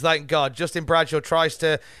comes, thank God. Justin Bradshaw tries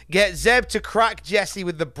to get Zeb to crack Jesse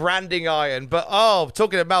with the branding iron, but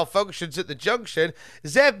talking of malfunctions at the junction,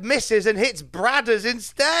 Zeb misses and hits Bradders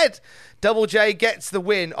instead. Double J gets the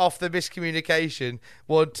win off the miscommunication.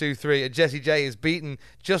 1, 2, 3, and Jesse J has beaten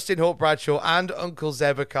Justin Hawk Bradshaw and Uncle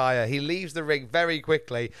Zebekiah. He leaves the ring very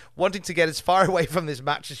quickly, wanting to get as far away from this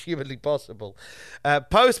match as humanly possible.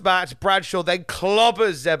 Post-match, Bradshaw then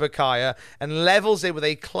clobbers Zebekiah and levels him with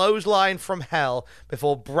a clothesline from hell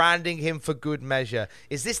before branding him for good measure.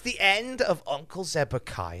 Is this the end of Uncle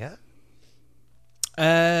Zebekiah?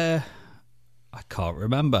 I can't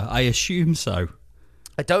remember. I assume so.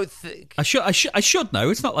 I don't think I should know.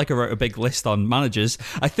 It's not like I wrote a big list on managers.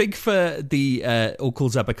 I think for the Uncle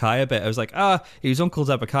Zebekiah bit, I was like, he was Uncle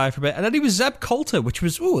Zebekiah for a bit, and then he was Zeb Coulter, which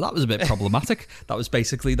was that was a bit problematic. That was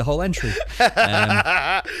basically the whole entry.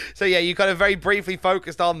 So yeah, you kind of very briefly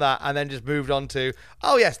focused on that, and then just moved on to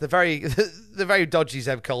the very dodgy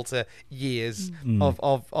Zeb Coulter years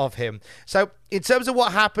of him. So in terms of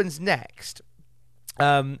what happens next,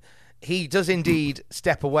 he does indeed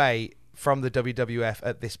step away from the WWF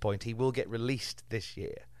at this point. He will get released this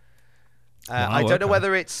year. I don't know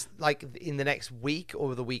whether it's like in the next week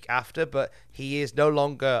or the week after, but he is no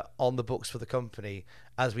longer on the books for the company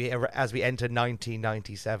as we enter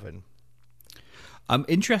 1997. I'm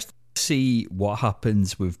interested to see what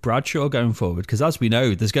happens with Bradshaw going forward, because as we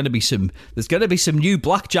know, there's going to be some new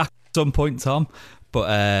blackjack at some point, Tom. But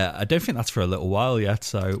I don't think that's for a little while yet.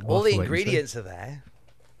 So all the ingredients are there.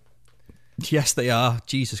 Yes, they are.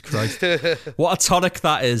 Jesus Christ. What a tonic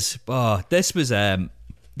that is. This was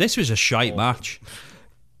a shite match.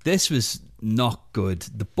 This was not good.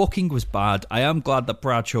 The booking was bad. I am glad that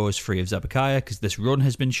Bradshaw is free of Zebekiah, because this run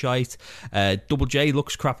has been shite. Double J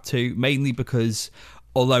looks crap too, mainly because,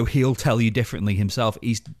 although he'll tell you differently himself,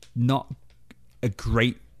 he's not a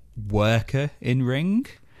great worker in ring.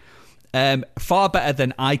 Far better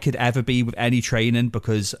than I could ever be with any training,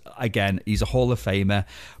 because again, he's a Hall of Famer,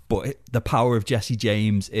 but the power of Jesse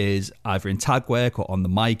James is either in tag work or on the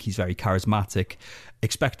mic. He's very charismatic.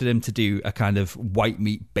 Expected him to do a kind of white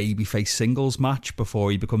meat babyface singles match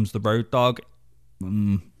before he becomes the Road Dogg.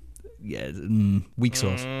 Weak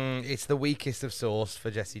sauce. It's the weakest of sauce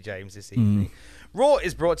for Jesse James this evening. Raw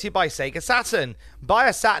is brought to you by Sega Saturn. Buy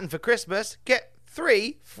a Saturn for Christmas, get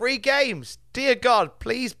 3 free games. Dear God,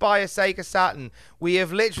 please buy a Sega Saturn. We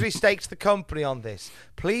have literally staked the company on this.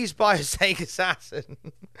 Please buy a Sega Saturn.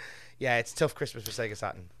 Yeah, it's a tough Christmas for Sega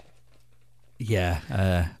Saturn.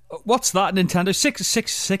 Yeah. What's that, Nintendo?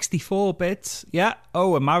 64 bits? Yeah.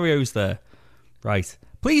 Oh, and Mario's there. Right.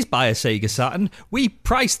 Please buy a Sega Saturn. We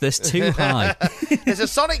priced this too high. There's a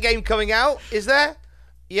Sonic game coming out, is there?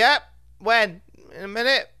 Yep. When? In a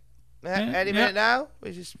minute? Any minute now?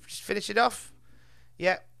 We just finish it off?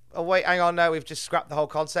 Yep. Oh, wait, hang on. No, we've just scrapped the whole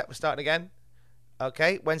concept. We're starting again.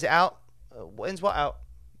 Okay. When's it out? When's what out?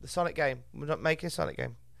 The Sonic game. We're not making a Sonic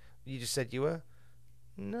game. You just said you were?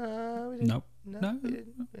 No, we didn't. No. We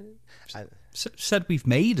didn't. Said we've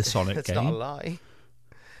made a Sonic That's game. That's not a lie.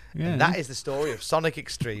 Yeah. And that is the story of Sonic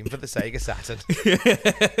Extreme for the Sega Saturn.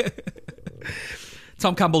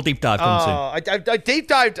 Tom Campbell deep dive comes in. I deep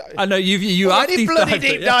dived. I know you have deep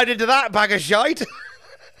dived into that bag of shite.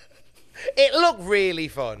 It looked really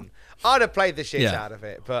fun. I'd have played the shit out of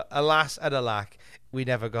it, but alas and alack, we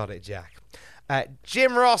never got it, Jack.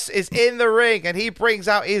 Jim Ross is in the ring, and he brings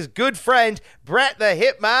out his good friend, Bret the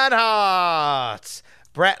Hitman Hart.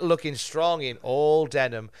 Bret looking strong in all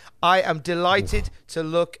denim. I am delighted to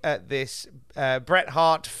look at this Bret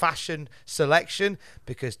Hart fashion selection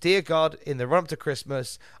because, dear God, in the run-up to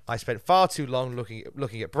Christmas, I spent far too long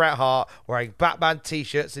looking at Bret Hart wearing Batman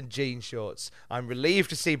T-shirts and jean shorts. I'm relieved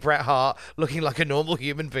to see Bret Hart looking like a normal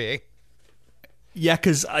human being. Yeah,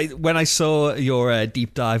 because when I saw your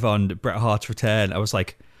deep dive on Bret Hart's return, I was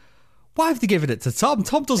like, why have they given it to Tom?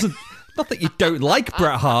 Tom doesn't... Not that you don't like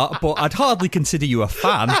Bret Hart, but I'd hardly consider you a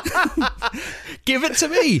fan. Give it to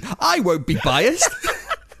me. I won't be biased.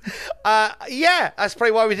 Yeah, that's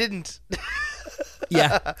probably why we didn't.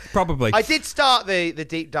 Yeah, probably. I did start the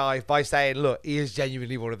deep dive by saying, look, he is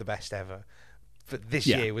genuinely one of the best ever. But this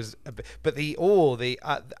year was... But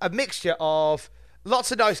a mixture of...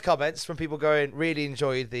 Lots of nice comments from people going, really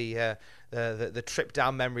enjoyed the trip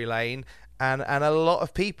down memory lane, and a lot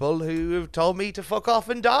of people who have told me to fuck off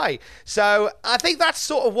and die. So I think that's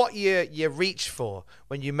sort of what you reach for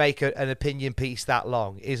when you make an opinion piece that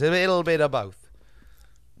long, is a little bit of both.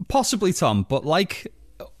 Possibly, Tom, but like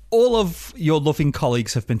all of your loving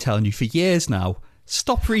colleagues have been telling you for years now,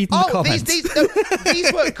 stop reading the comments.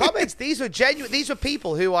 These weren't comments. These were genuine. These were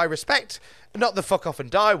people who I respect. Not the fuck off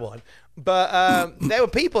and die one, but there were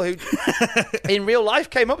people who, in real life,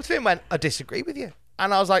 came up to me and went, "I disagree with you,"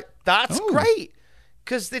 and I was like, "That's great,"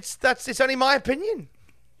 because it's only my opinion,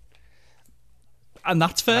 and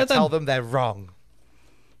that's fair. I tell them they're wrong,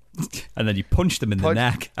 and then you punch them in the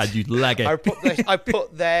neck and you leg it. I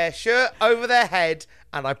put their shirt over their head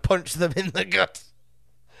and I punch them in the gut.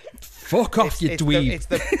 Fuck off, you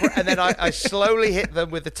dweeb. And then I slowly hit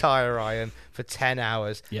them with the tire iron for 10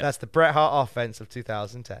 hours. Yeah. That's the Bret Hart offense of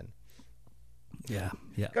 2010. Yeah.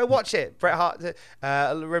 Go watch it. Bret Hart,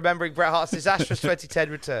 remembering Bret Hart's disastrous 2010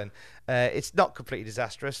 return. It's not completely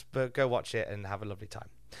disastrous, but go watch it and have a lovely time.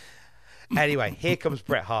 Anyway, here comes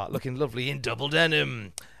Bret Hart, looking lovely in double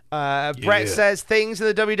denim. Bret says things in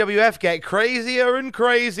the WWF get crazier and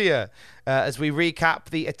crazier. As we recap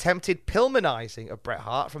the attempted Pillmanizing of Bret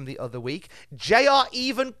Hart from the other week, JR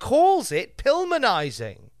even calls it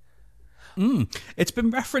Pillmanizing. It's been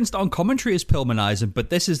referenced on commentary as Pillmanizing, but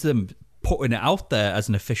this is them putting it out there as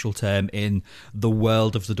an official term in the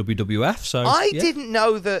world of the WWF. So I didn't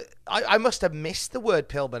know that. I must have missed the word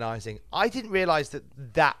Pillmanizing. I didn't realize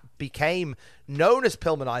that became known as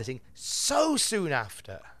Pillmanizing so soon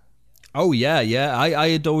after. Oh, yeah. I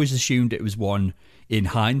had always assumed it was one in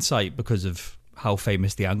hindsight because of how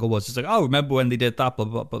famous the angle was. It's like, oh, remember when they did that, blah,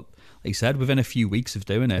 blah, blah. But like you said, within a few weeks of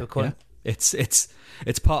doing it,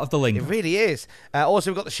 it's part of the link. It really is.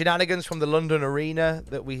 Also, we've got the shenanigans from the London Arena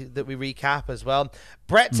that we recap as well.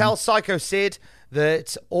 Bret tells Psycho Sid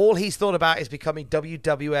that all he's thought about is becoming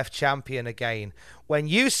WWF champion again. When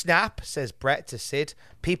you snap, says Bret to Sid,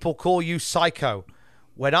 people call you Psycho.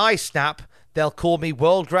 When I snap, they'll call me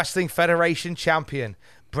World Wrestling Federation champion.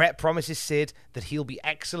 Bret promises Sid that he'll be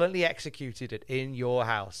excellently executed at In Your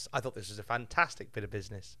House. I thought this was a fantastic bit of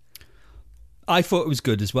business. I thought it was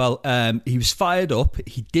good as well. He was fired up.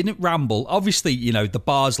 He didn't ramble. Obviously, the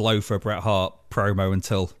bar's low for a Bret Hart promo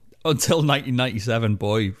until 1997,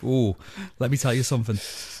 boy. Ooh, let me tell you something.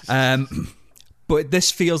 But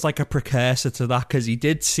this feels like a precursor to that because he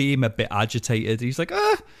did seem a bit agitated. He's like,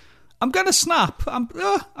 I'm going to snap. I'm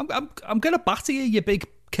going to batter you, you big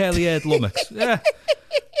curly-haired lummox. Yeah.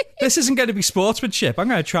 This isn't going to be sportsmanship. I'm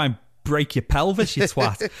going to try and break your pelvis, you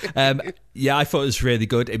twat. I thought it was really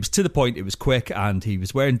good. It was to the point, it was quick, and he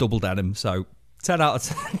was wearing double denim, so 10 out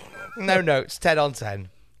of 10. No notes, 10 on 10.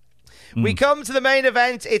 We come to the main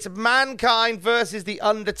event. It's Mankind versus The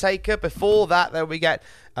Undertaker. Before that, though, we get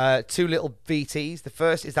two little VTs. The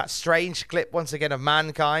first is that strange clip, once again, of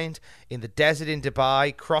Mankind in the desert in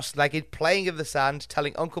Dubai, cross-legged, playing in the sand,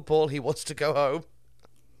 telling Uncle Paul he wants to go home.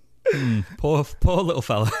 Poor little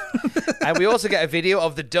fella. And we also get a video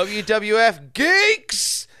of the WWF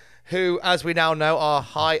geeks, who, as we now know, are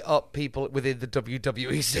high up people within the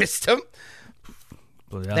WWE system.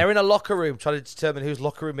 Yeah. They're in a locker room trying to determine whose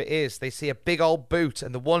locker room it is. They see a big old boot,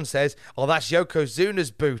 and the one says, "Oh, that's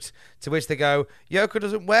Yokozuna's boot." To which they go, "Yoko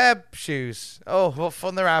doesn't wear shoes." Oh, what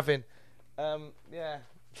fun they're having. Yeah.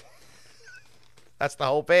 That's the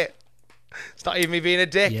whole bit. It's not even me being a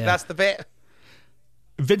dick. Yeah. That's the bit.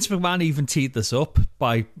 Vince McMahon even teed this up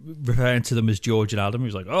by referring to them as George and Adam. He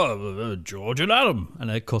was like, "Oh, George and Adam,"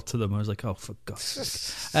 and I cut to them. I was like, "Oh, for God's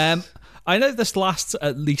sake." I know this lasts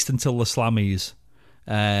at least until the Slammies.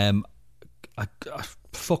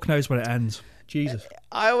 Fuck knows when it ends. Jesus.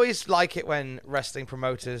 I always like it when wrestling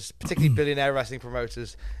promoters, particularly billionaire wrestling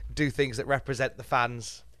promoters, do things that represent the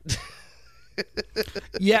fans.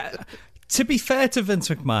 Yeah. To be fair to Vince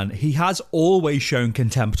McMahon, he has always shown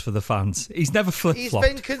contempt for the fans. He's never flip-flopped.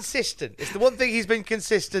 He's been consistent. It's the one thing he's been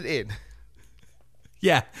consistent in.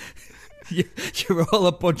 Yeah. You're all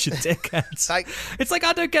a bunch of dickheads. It's like,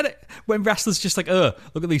 I don't get it. When wrestlers just like, look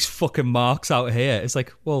at these fucking marks out here. It's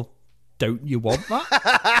like, well, don't you want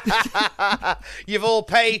that? You've all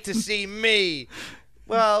paid to see me.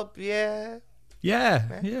 Well, yeah.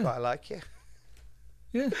 Yeah. Quite like you.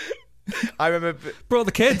 Yeah. I remember... Brought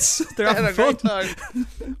the kids. They're having fun.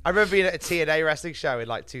 I remember being at a TNA wrestling show in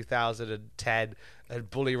like 2010, and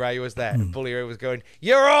Bully Ray was there. And Bully Ray was going,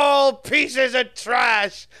 "You're all pieces of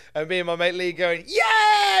trash." And me and my mate Lee going,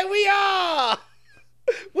 "Yeah, we are.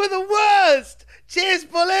 We're the worst. Cheers,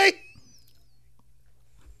 Bully."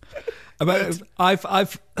 I've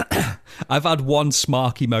had one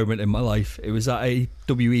smarky moment in my life. It was at a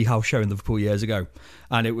WE house show in Liverpool years ago,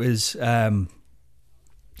 and it was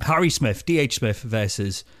Harry Smith, DH Smith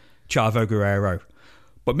versus Chavo Guerrero.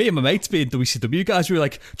 But me and my mates being WCW guys, we were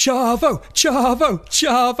like, "Chavo, Chavo,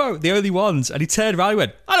 Chavo," the only ones. And he turned around and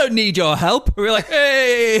went, "I don't need your help." We were like,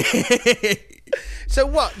 "Hey." So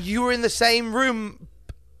what? You were in the same room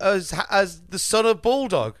as the son of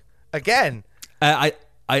Bulldog again? I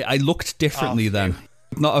looked differently then.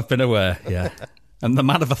 Not have been aware. Yeah, I'm the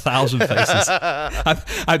man of 1,000 faces.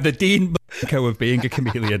 I'm the Dean Malenko of being a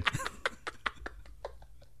chameleon.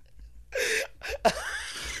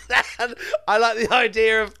 I like the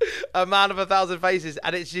idea of a man of 1,000 faces,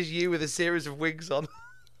 and it's just you with a series of wigs on.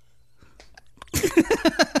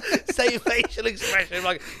 Same facial expression,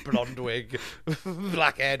 like blonde wig,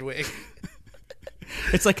 black haired wig.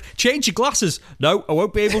 It's like, change your glasses. No, I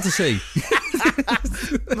won't be able to see.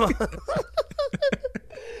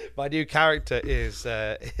 My new character is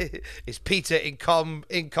Peter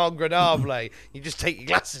Incongrenable. You just take your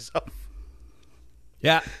glasses off.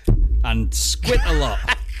 Yeah, and squint a lot,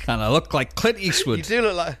 and I look like Clint Eastwood. You do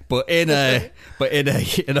look like, but in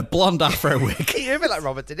a blonde afro wig. You're a bit like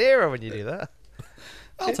Robert De Niro when you do that.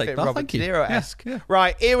 I'll take that. Robert Thank you. De Niro-esque. Yeah.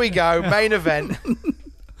 Right, here we go. Main event.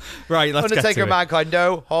 Right, let's Undertaker get to and Mankind,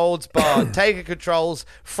 no holds barred. Taker controls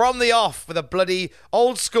from the off with a bloody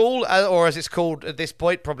old school, or as it's called at this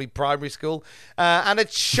point, probably primary school, and a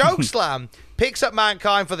choke slam. Picks up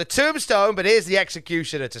Mankind for the tombstone, but here's the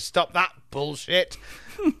executioner to stop that bullshit.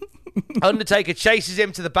 Undertaker chases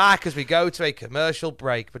him to the back as we go to a commercial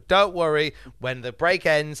break. But don't worry, when the break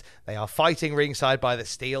ends, they are fighting ringside by the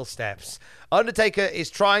steel steps. Undertaker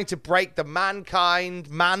is trying to break the Mankind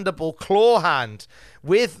mandible claw hand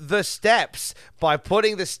with the steps by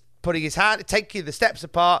putting his hand, taking the steps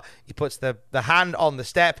apart. He puts the hand on the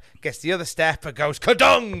step, gets the other step, and goes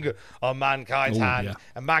kadung on Mankind's hand. Yeah.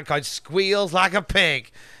 And Mankind squeals like a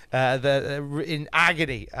pig. In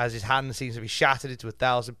agony as his hand seems to be shattered into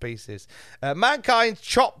 1,000 pieces. Mankind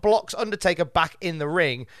chop blocks Undertaker back in the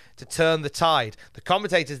ring to turn the tide. The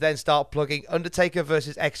commentators then start plugging Undertaker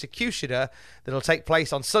versus Executioner that'll take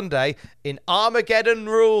place on Sunday in Armageddon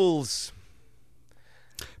Rules.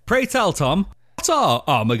 Pray tell, Tom, what are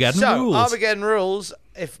Armageddon Rules? Armageddon Rules,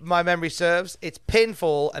 if my memory serves, it's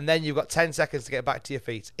pinfall and then you've got 10 seconds to get back to your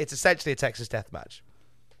feet. It's essentially a Texas death match.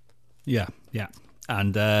 Yeah.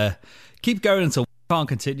 And keep going until we can't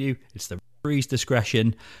continue. It's the referee's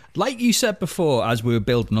discretion. Like you said before, as we were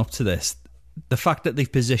building up to this, the fact that they've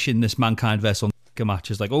positioned this Mankind versus Undertaker match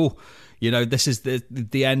is like, this is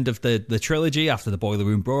the end of the trilogy after the Boiler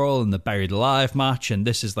Room Brawl and the Buried Alive match, and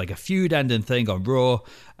this is like a feud-ending thing on Raw,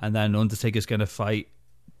 and then Undertaker's going to fight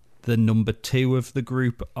the number 2 of the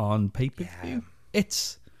group on pay-per-view.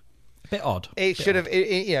 Bit odd. It should have,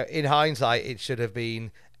 in hindsight, it should have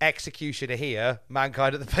been Executioner here,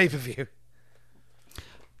 Mankind at the pay-per-view.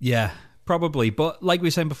 Yeah, probably. But like we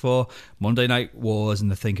were saying before, Monday Night Wars, and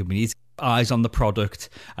they're thinking we need to keep eyes on the product.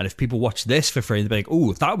 And if people watch this for free, they'll be like,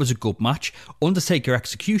 oh, if that was a good match, Undertaker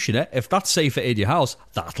Executioner, if that's safer in your house,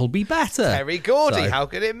 that'll be better. Terry Gordy, how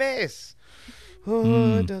could it miss?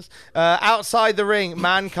 Oh, it does. Outside the ring,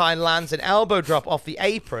 Mankind lands an elbow drop off the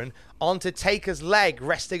apron onto Taker's leg,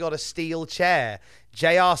 resting on a steel chair.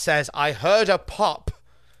 JR says, I heard a pop.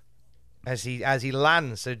 As he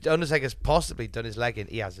lands. So Undertaker's possibly done his leg in.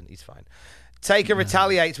 He hasn't. He's fine. Taker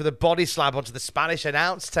retaliates with a body slam onto the Spanish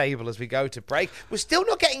announce table as we go to break. We're still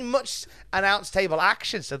not getting much announce table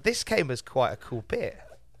action, so this came as quite a cool bit.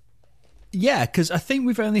 Yeah, because I think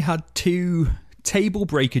we've only had 2 table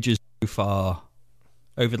breakages so far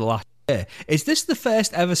over the last year. Is this the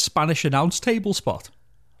first ever Spanish announce table spot?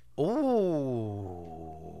 Ooh.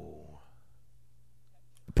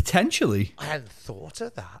 Potentially. I hadn't thought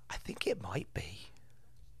of that. I think it might be.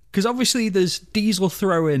 Because obviously there's Diesel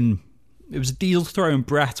throwing... It was Diesel throwing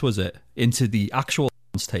Brett, was it? Into the actual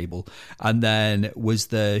announce table. And then was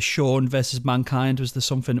the Shawn versus Mankind, was there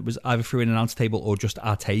something that was either through an announce table or just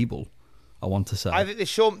our table, I want to say. I think the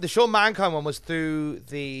Shawn Mankind one was through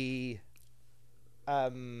the...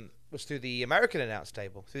 was through the American announce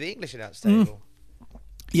table, through the English announce table.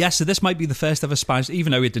 Yeah, so this might be the first ever Spanish,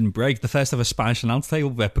 even though it didn't break, the first ever Spanish announce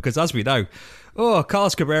table bit, because as we know,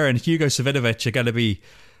 Carlos Cabrera and Hugo Savinovich are going to be,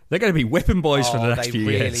 they're going to be whipping boys for the next few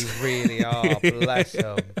years. They really are, bless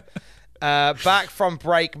them. Back from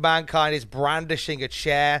break, Mankind is brandishing a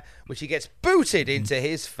chair, which he gets booted into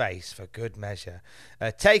his face for good measure.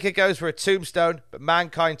 Taker goes for a tombstone, but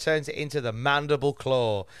Mankind turns it into the mandible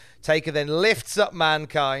claw. Taker then lifts up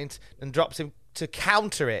Mankind and drops him to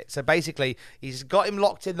counter it. So basically, he's got him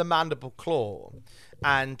locked in the mandible claw,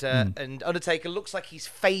 and Undertaker looks like he's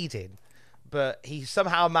fading, but he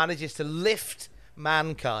somehow manages to lift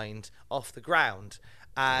Mankind off the ground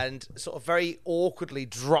and sort of very awkwardly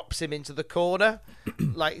drops him into the corner,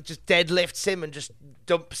 like just deadlifts him and just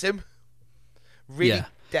dumps him. Really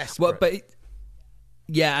desperate. Well,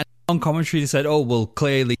 and on commentary they said, "Oh, well,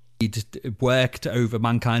 clearly." He worked over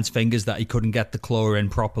Mankind's fingers that he couldn't get the claw in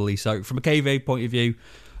properly. So from a KV point of view,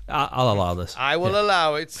 I'll allow this. I will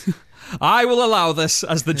allow it. I will allow this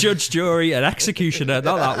as the judge, jury, and executioner,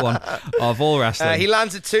 not that one, of all wrestling. He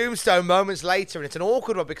lands a tombstone moments later, and it's an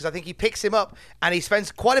awkward one because I think he picks him up and he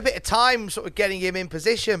spends quite a bit of time sort of getting him in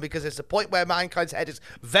position because there's a point where Mankind's head is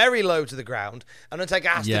very low to the ground, and Undertaker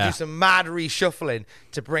has to do some mad reshuffling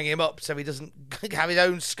to bring him up so he doesn't have his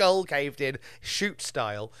own skull caved in, shoot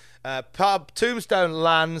style. Tombstone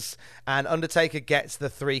lands, and Undertaker gets the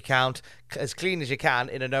 3 count as clean as you can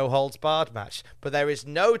in a no-holds-barred match. But there is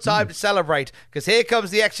no time to celebrate, because here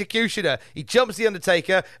comes the Executioner. He jumps the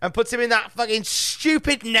Undertaker and puts him in that fucking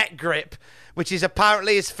stupid neck grip, which is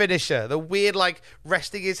apparently his finisher. The weird, like,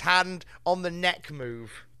 resting his hand on the neck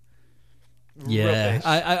move. Yeah,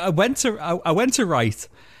 I went to write...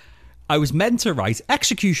 I was meant to write,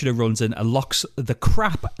 Executioner runs in and locks the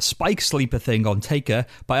crap spike sleeper thing on Taker,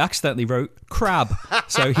 but I accidentally wrote crab.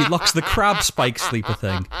 So he locks the crab spike sleeper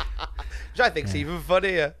thing. Which I think's even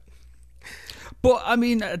funnier. But, I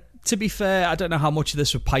mean, to be fair, I don't know how much of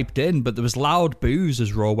this was piped in, but there was loud boos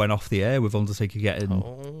as Raw went off the air with Undertaker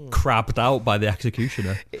getting crabbed out by the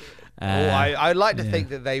Executioner. I'd like to think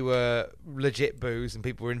that they were legit boos and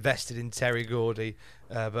people were invested in Terry Gordy,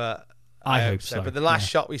 but... I hope so. But the last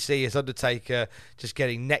shot we see is Undertaker just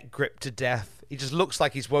getting neck gripped to death. He just looks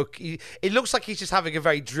like he's woke. It looks like he's just having a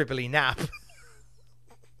very dribbly nap.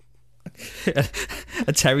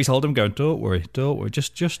 And Terry's holding him, going, "Don't worry,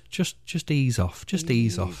 just ease off,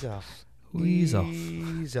 ease off, ease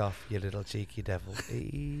off, you little cheeky devil,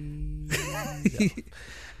 ease off."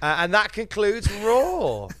 And that concludes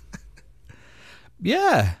Raw.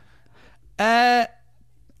 Yeah, a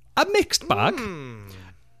mixed bag.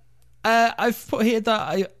 I've put here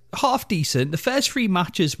that half decent. The first 3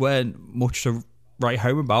 matches weren't much to write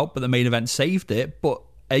home about, but the main event saved it. But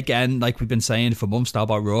again, like we've been saying for months now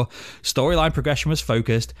about Raw, storyline progression was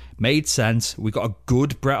focused, made sense. We got a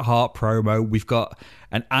good Bret Hart promo. We've got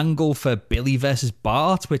an angle for Billy versus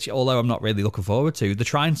Bart, which, although I'm not really looking forward to, they're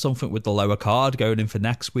trying something with the lower card going in for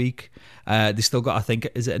next week. They still got, I think,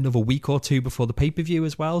 is it another week or 2 before the pay-per-view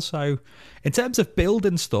as well? So in terms of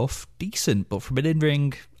building stuff, decent, but from an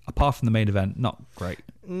in-ring... apart from the main event, not great.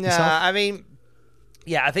 I mean,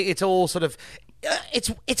 yeah, I think it's all sort of...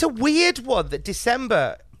 It's a weird one that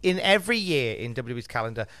December in every year in WWE's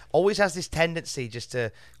calendar always has this tendency just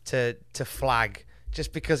to flag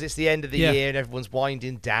just because it's the end of the Yeah. year and everyone's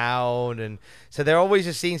winding down. And so there always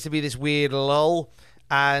just seems to be this weird lull.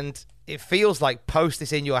 And it feels like post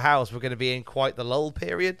this In Your House, we're going to be in quite the lull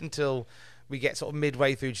period until we get sort of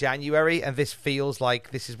midway through January. And this feels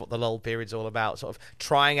like this is what the lull period's all about, sort of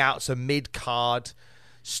trying out some mid-card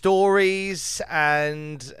stories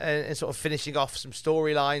and sort of finishing off some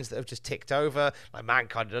storylines that have just ticked over, like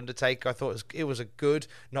Mankind and Undertaker. I thought it was a good,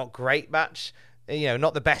 not great match. You know,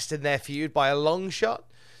 not the best in their feud by a long shot,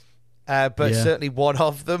 but certainly one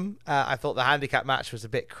of them. I thought the handicap match was a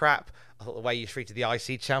bit crap. I thought the way you treated the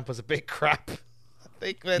IC champ was a bit crap. I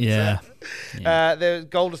think that the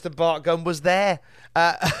Goldust and Bart Gunn was there.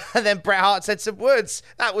 And then Bret Hart said some words.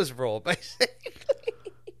 That was Raw, basically.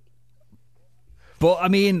 But, I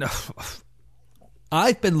mean,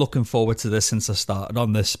 I've been looking forward to this since I started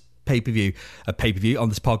on this on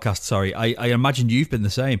this podcast, sorry. I imagine you've been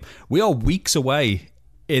the same. We are weeks away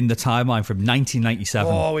in the timeline from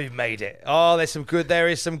 1997. Oh, we've made it. Oh, there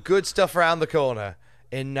is some good stuff around the corner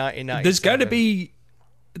in 1997.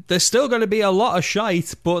 There's still going to be a lot of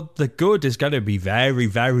shite, but the good is going to be very,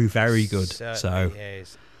 very, very good. Certainly so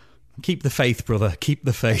is. Keep the faith, brother. Keep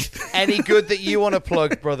the faith. Any good that you want to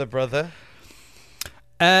plug, brother?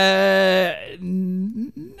 No.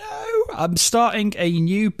 I'm starting a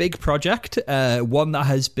new big project, one that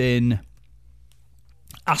has been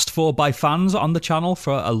asked for by fans on the channel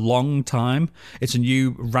for a long time. It's a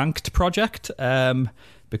new ranked project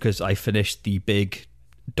because I finished the big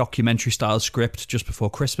documentary style script just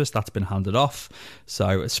before Christmas. That's been handed off.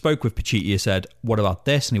 So I spoke with Pacitti, said, what about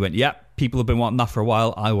this? And he went, yeah, people have been wanting that for a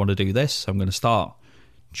while. I want to do this. So I'm going to start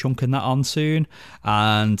chunking that on soon.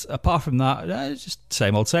 And apart from that, just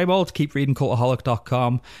same old. Keep reading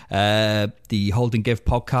cultaholic.com. The Hold and Give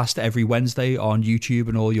podcast every Wednesday on YouTube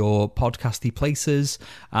and all your podcasty places.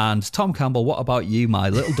 And Tom Campbell, what about you, my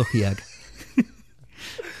little ducky egg?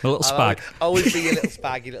 A little spag. Always be your little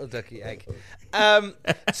spag, your little ducky egg.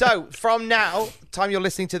 So from now, time you're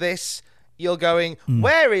listening to this, you're going,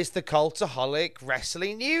 where is the Cultaholic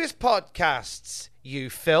Wrestling News Podcasts, you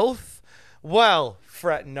filth? Well,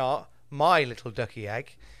 fret not, my little ducky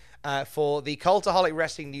egg. For the Cultaholic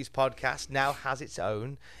Wrestling News Podcast now has its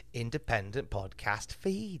own independent podcast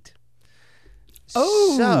feed.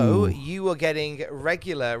 Oh, so you are getting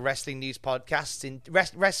regular wrestling news podcasts in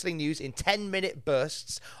wrestling news in 10-minute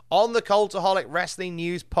bursts on the Cultaholic Wrestling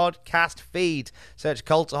News podcast feed. Search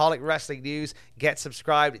Cultaholic Wrestling News, get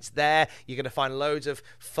subscribed. It's there. You're going to find loads of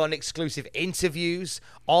fun exclusive interviews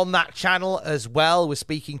on that channel as well. We're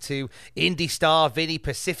speaking to indie star Vinny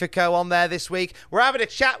Pacifico on there this week. We're having a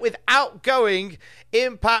chat with outgoing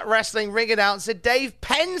Impact Wrestling ring announcer Dave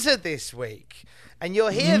Penza this week. And you'll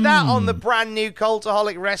hear that on the brand new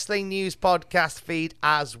Cultaholic Wrestling News podcast feed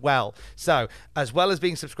as well. So, as well as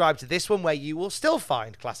being subscribed to this one, where you will still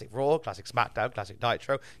find Classic Raw, Classic SmackDown, Classic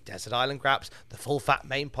Nitro, Desert Island Graps, the Full Fat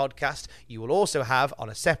Main podcast, you will also have on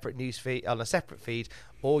a separate news feed,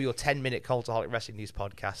 all your 10-minute Cultaholic Wrestling News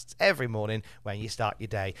podcasts every morning when you start your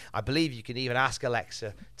day. I believe you can even ask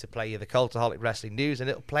Alexa to play you the Cultaholic Wrestling News, and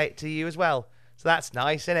it'll play it to you as well. So that's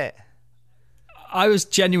nice, isn't it? I was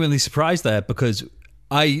genuinely surprised there because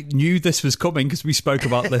I knew this was coming because we spoke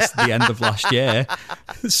about this at the end of last year.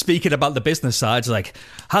 Speaking about the business side, like,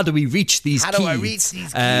 how do we reach these kids? How do I reach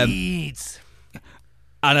these kids?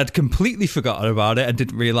 And I'd completely forgotten about it and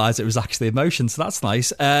didn't realise it was actually a motion, so that's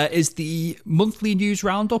nice. Is the monthly news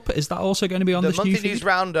roundup, is that also going to be on this new feed? The monthly news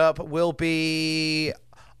roundup will be,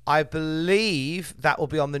 I believe, that will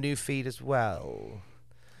be on the new feed as well.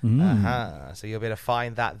 So you'll be able to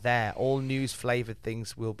find that there. All news flavoured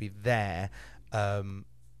things will be there.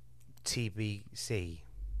 TBC.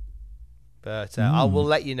 But I will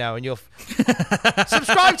let you know, and you'll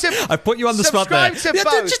subscribe to. I put you on the spot there. Subscribe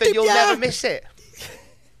to both, and you'll never miss it.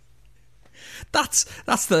 That's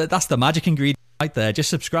the magic ingredient right there. Just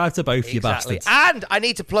subscribe to both, you bastards. And I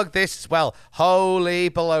need to plug this as well. Holy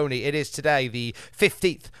baloney! It is today, the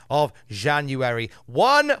 15th of January.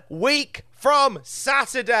 1 week from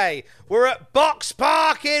Saturday, we're at Box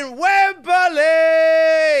Park in Wembley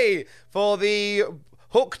for the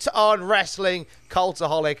Hooked on Wrestling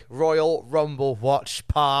Cultaholic Royal Rumble Watch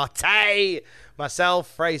Party. Myself,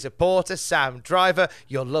 Fraser Porter, Sam Driver,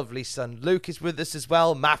 your lovely son Luke is with us as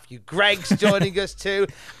well. Matthew Gregg's joining us too.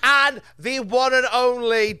 And the one and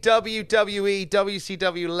only WWE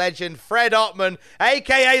WCW legend Fred Ottman,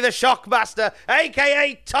 a.k.a. the Shockmaster,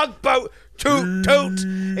 a.k.a. Tugboat Toot Toot.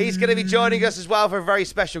 He's going to be joining us as well for a very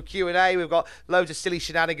special Q&A. We've got loads of silly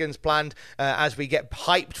shenanigans planned as we get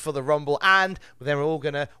hyped for the Rumble, and then we're all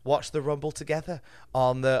going to watch the Rumble together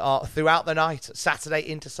on the throughout the night, Saturday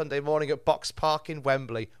into Sunday morning at Box Park in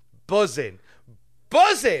Wembley. Buzzing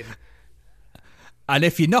buzzing. And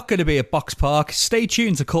if you're not going to be at Box Park, stay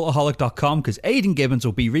tuned to Cultaholic.com because Aidan Gibbons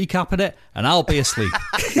will be recapping it and I'll be asleep.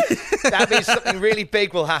 That means something really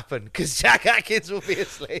big will happen because Jack Atkins will be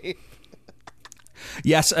asleep.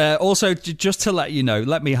 Yes, also, just to let you know,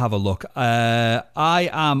 let me have a look. I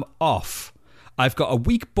am off. I've got a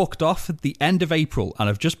week booked off at the end of April, and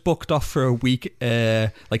I've just booked off for a week,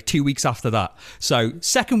 like 2 weeks after that. So,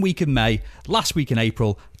 second week in May, last week in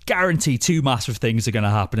April, guarantee 2 massive things are going to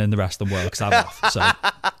happen in the rest of the world because I'm off. So,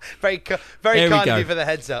 very kind of you for the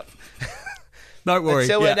heads up. Don't worry.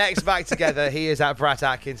 Until we're next back together, he is at Brat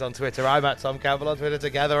Atkins on Twitter. I'm at Tom Campbell on Twitter.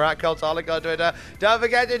 Together, we're at Cultaholic on Twitter. Don't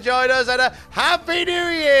forget to join us and a Happy New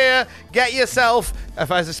Year. Get yourself,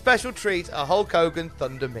 as a special treat, a Hulk Hogan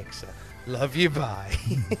Thunder Mixer. Love you, bye.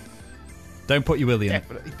 Don't put your willy in it.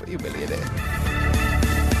 Definitely put your willy in it.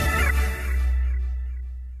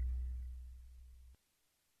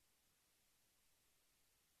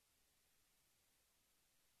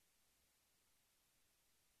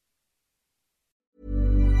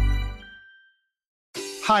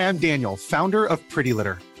 Hi, I'm Daniel, founder of Pretty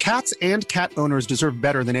Litter. Cats and cat owners deserve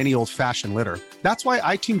better than any old-fashioned litter. That's why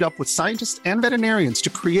I teamed up with scientists and veterinarians to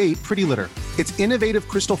create Pretty Litter. Its innovative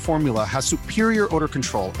crystal formula has superior odor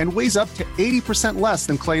control and weighs up to 80% less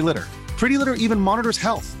than clay litter. Pretty Litter even monitors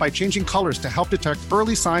health by changing colors to help detect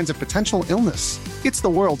early signs of potential illness. It's the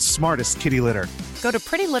world's smartest kitty litter. Go to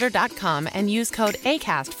prettylitter.com and use code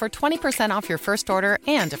ACAST for 20% off your first order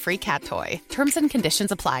and a free cat toy. Terms and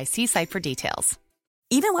conditions apply. See site for details.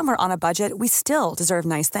 Even when we're on a budget, we still deserve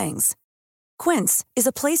nice things. Quince is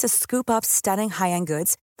a place to scoop up stunning high-end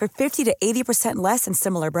goods for 50 to 80% less than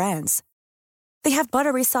similar brands. They have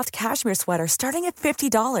buttery soft cashmere sweaters starting at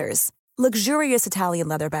 $50, luxurious Italian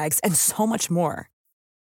leather bags, and so much more.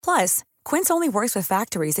 Plus, Quince only works with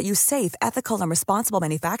factories that use safe, ethical, and responsible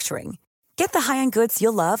manufacturing. Get the high-end goods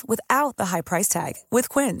you'll love without the high price tag with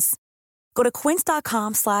Quince. Go to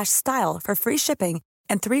quince.com/style for free shipping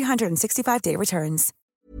and 365-day returns.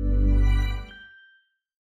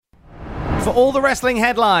 For all the wrestling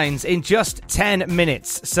headlines in just 10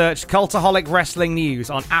 minutes, search Cultaholic Wrestling News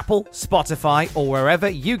on Apple, Spotify, or wherever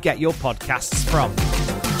you get your podcasts from.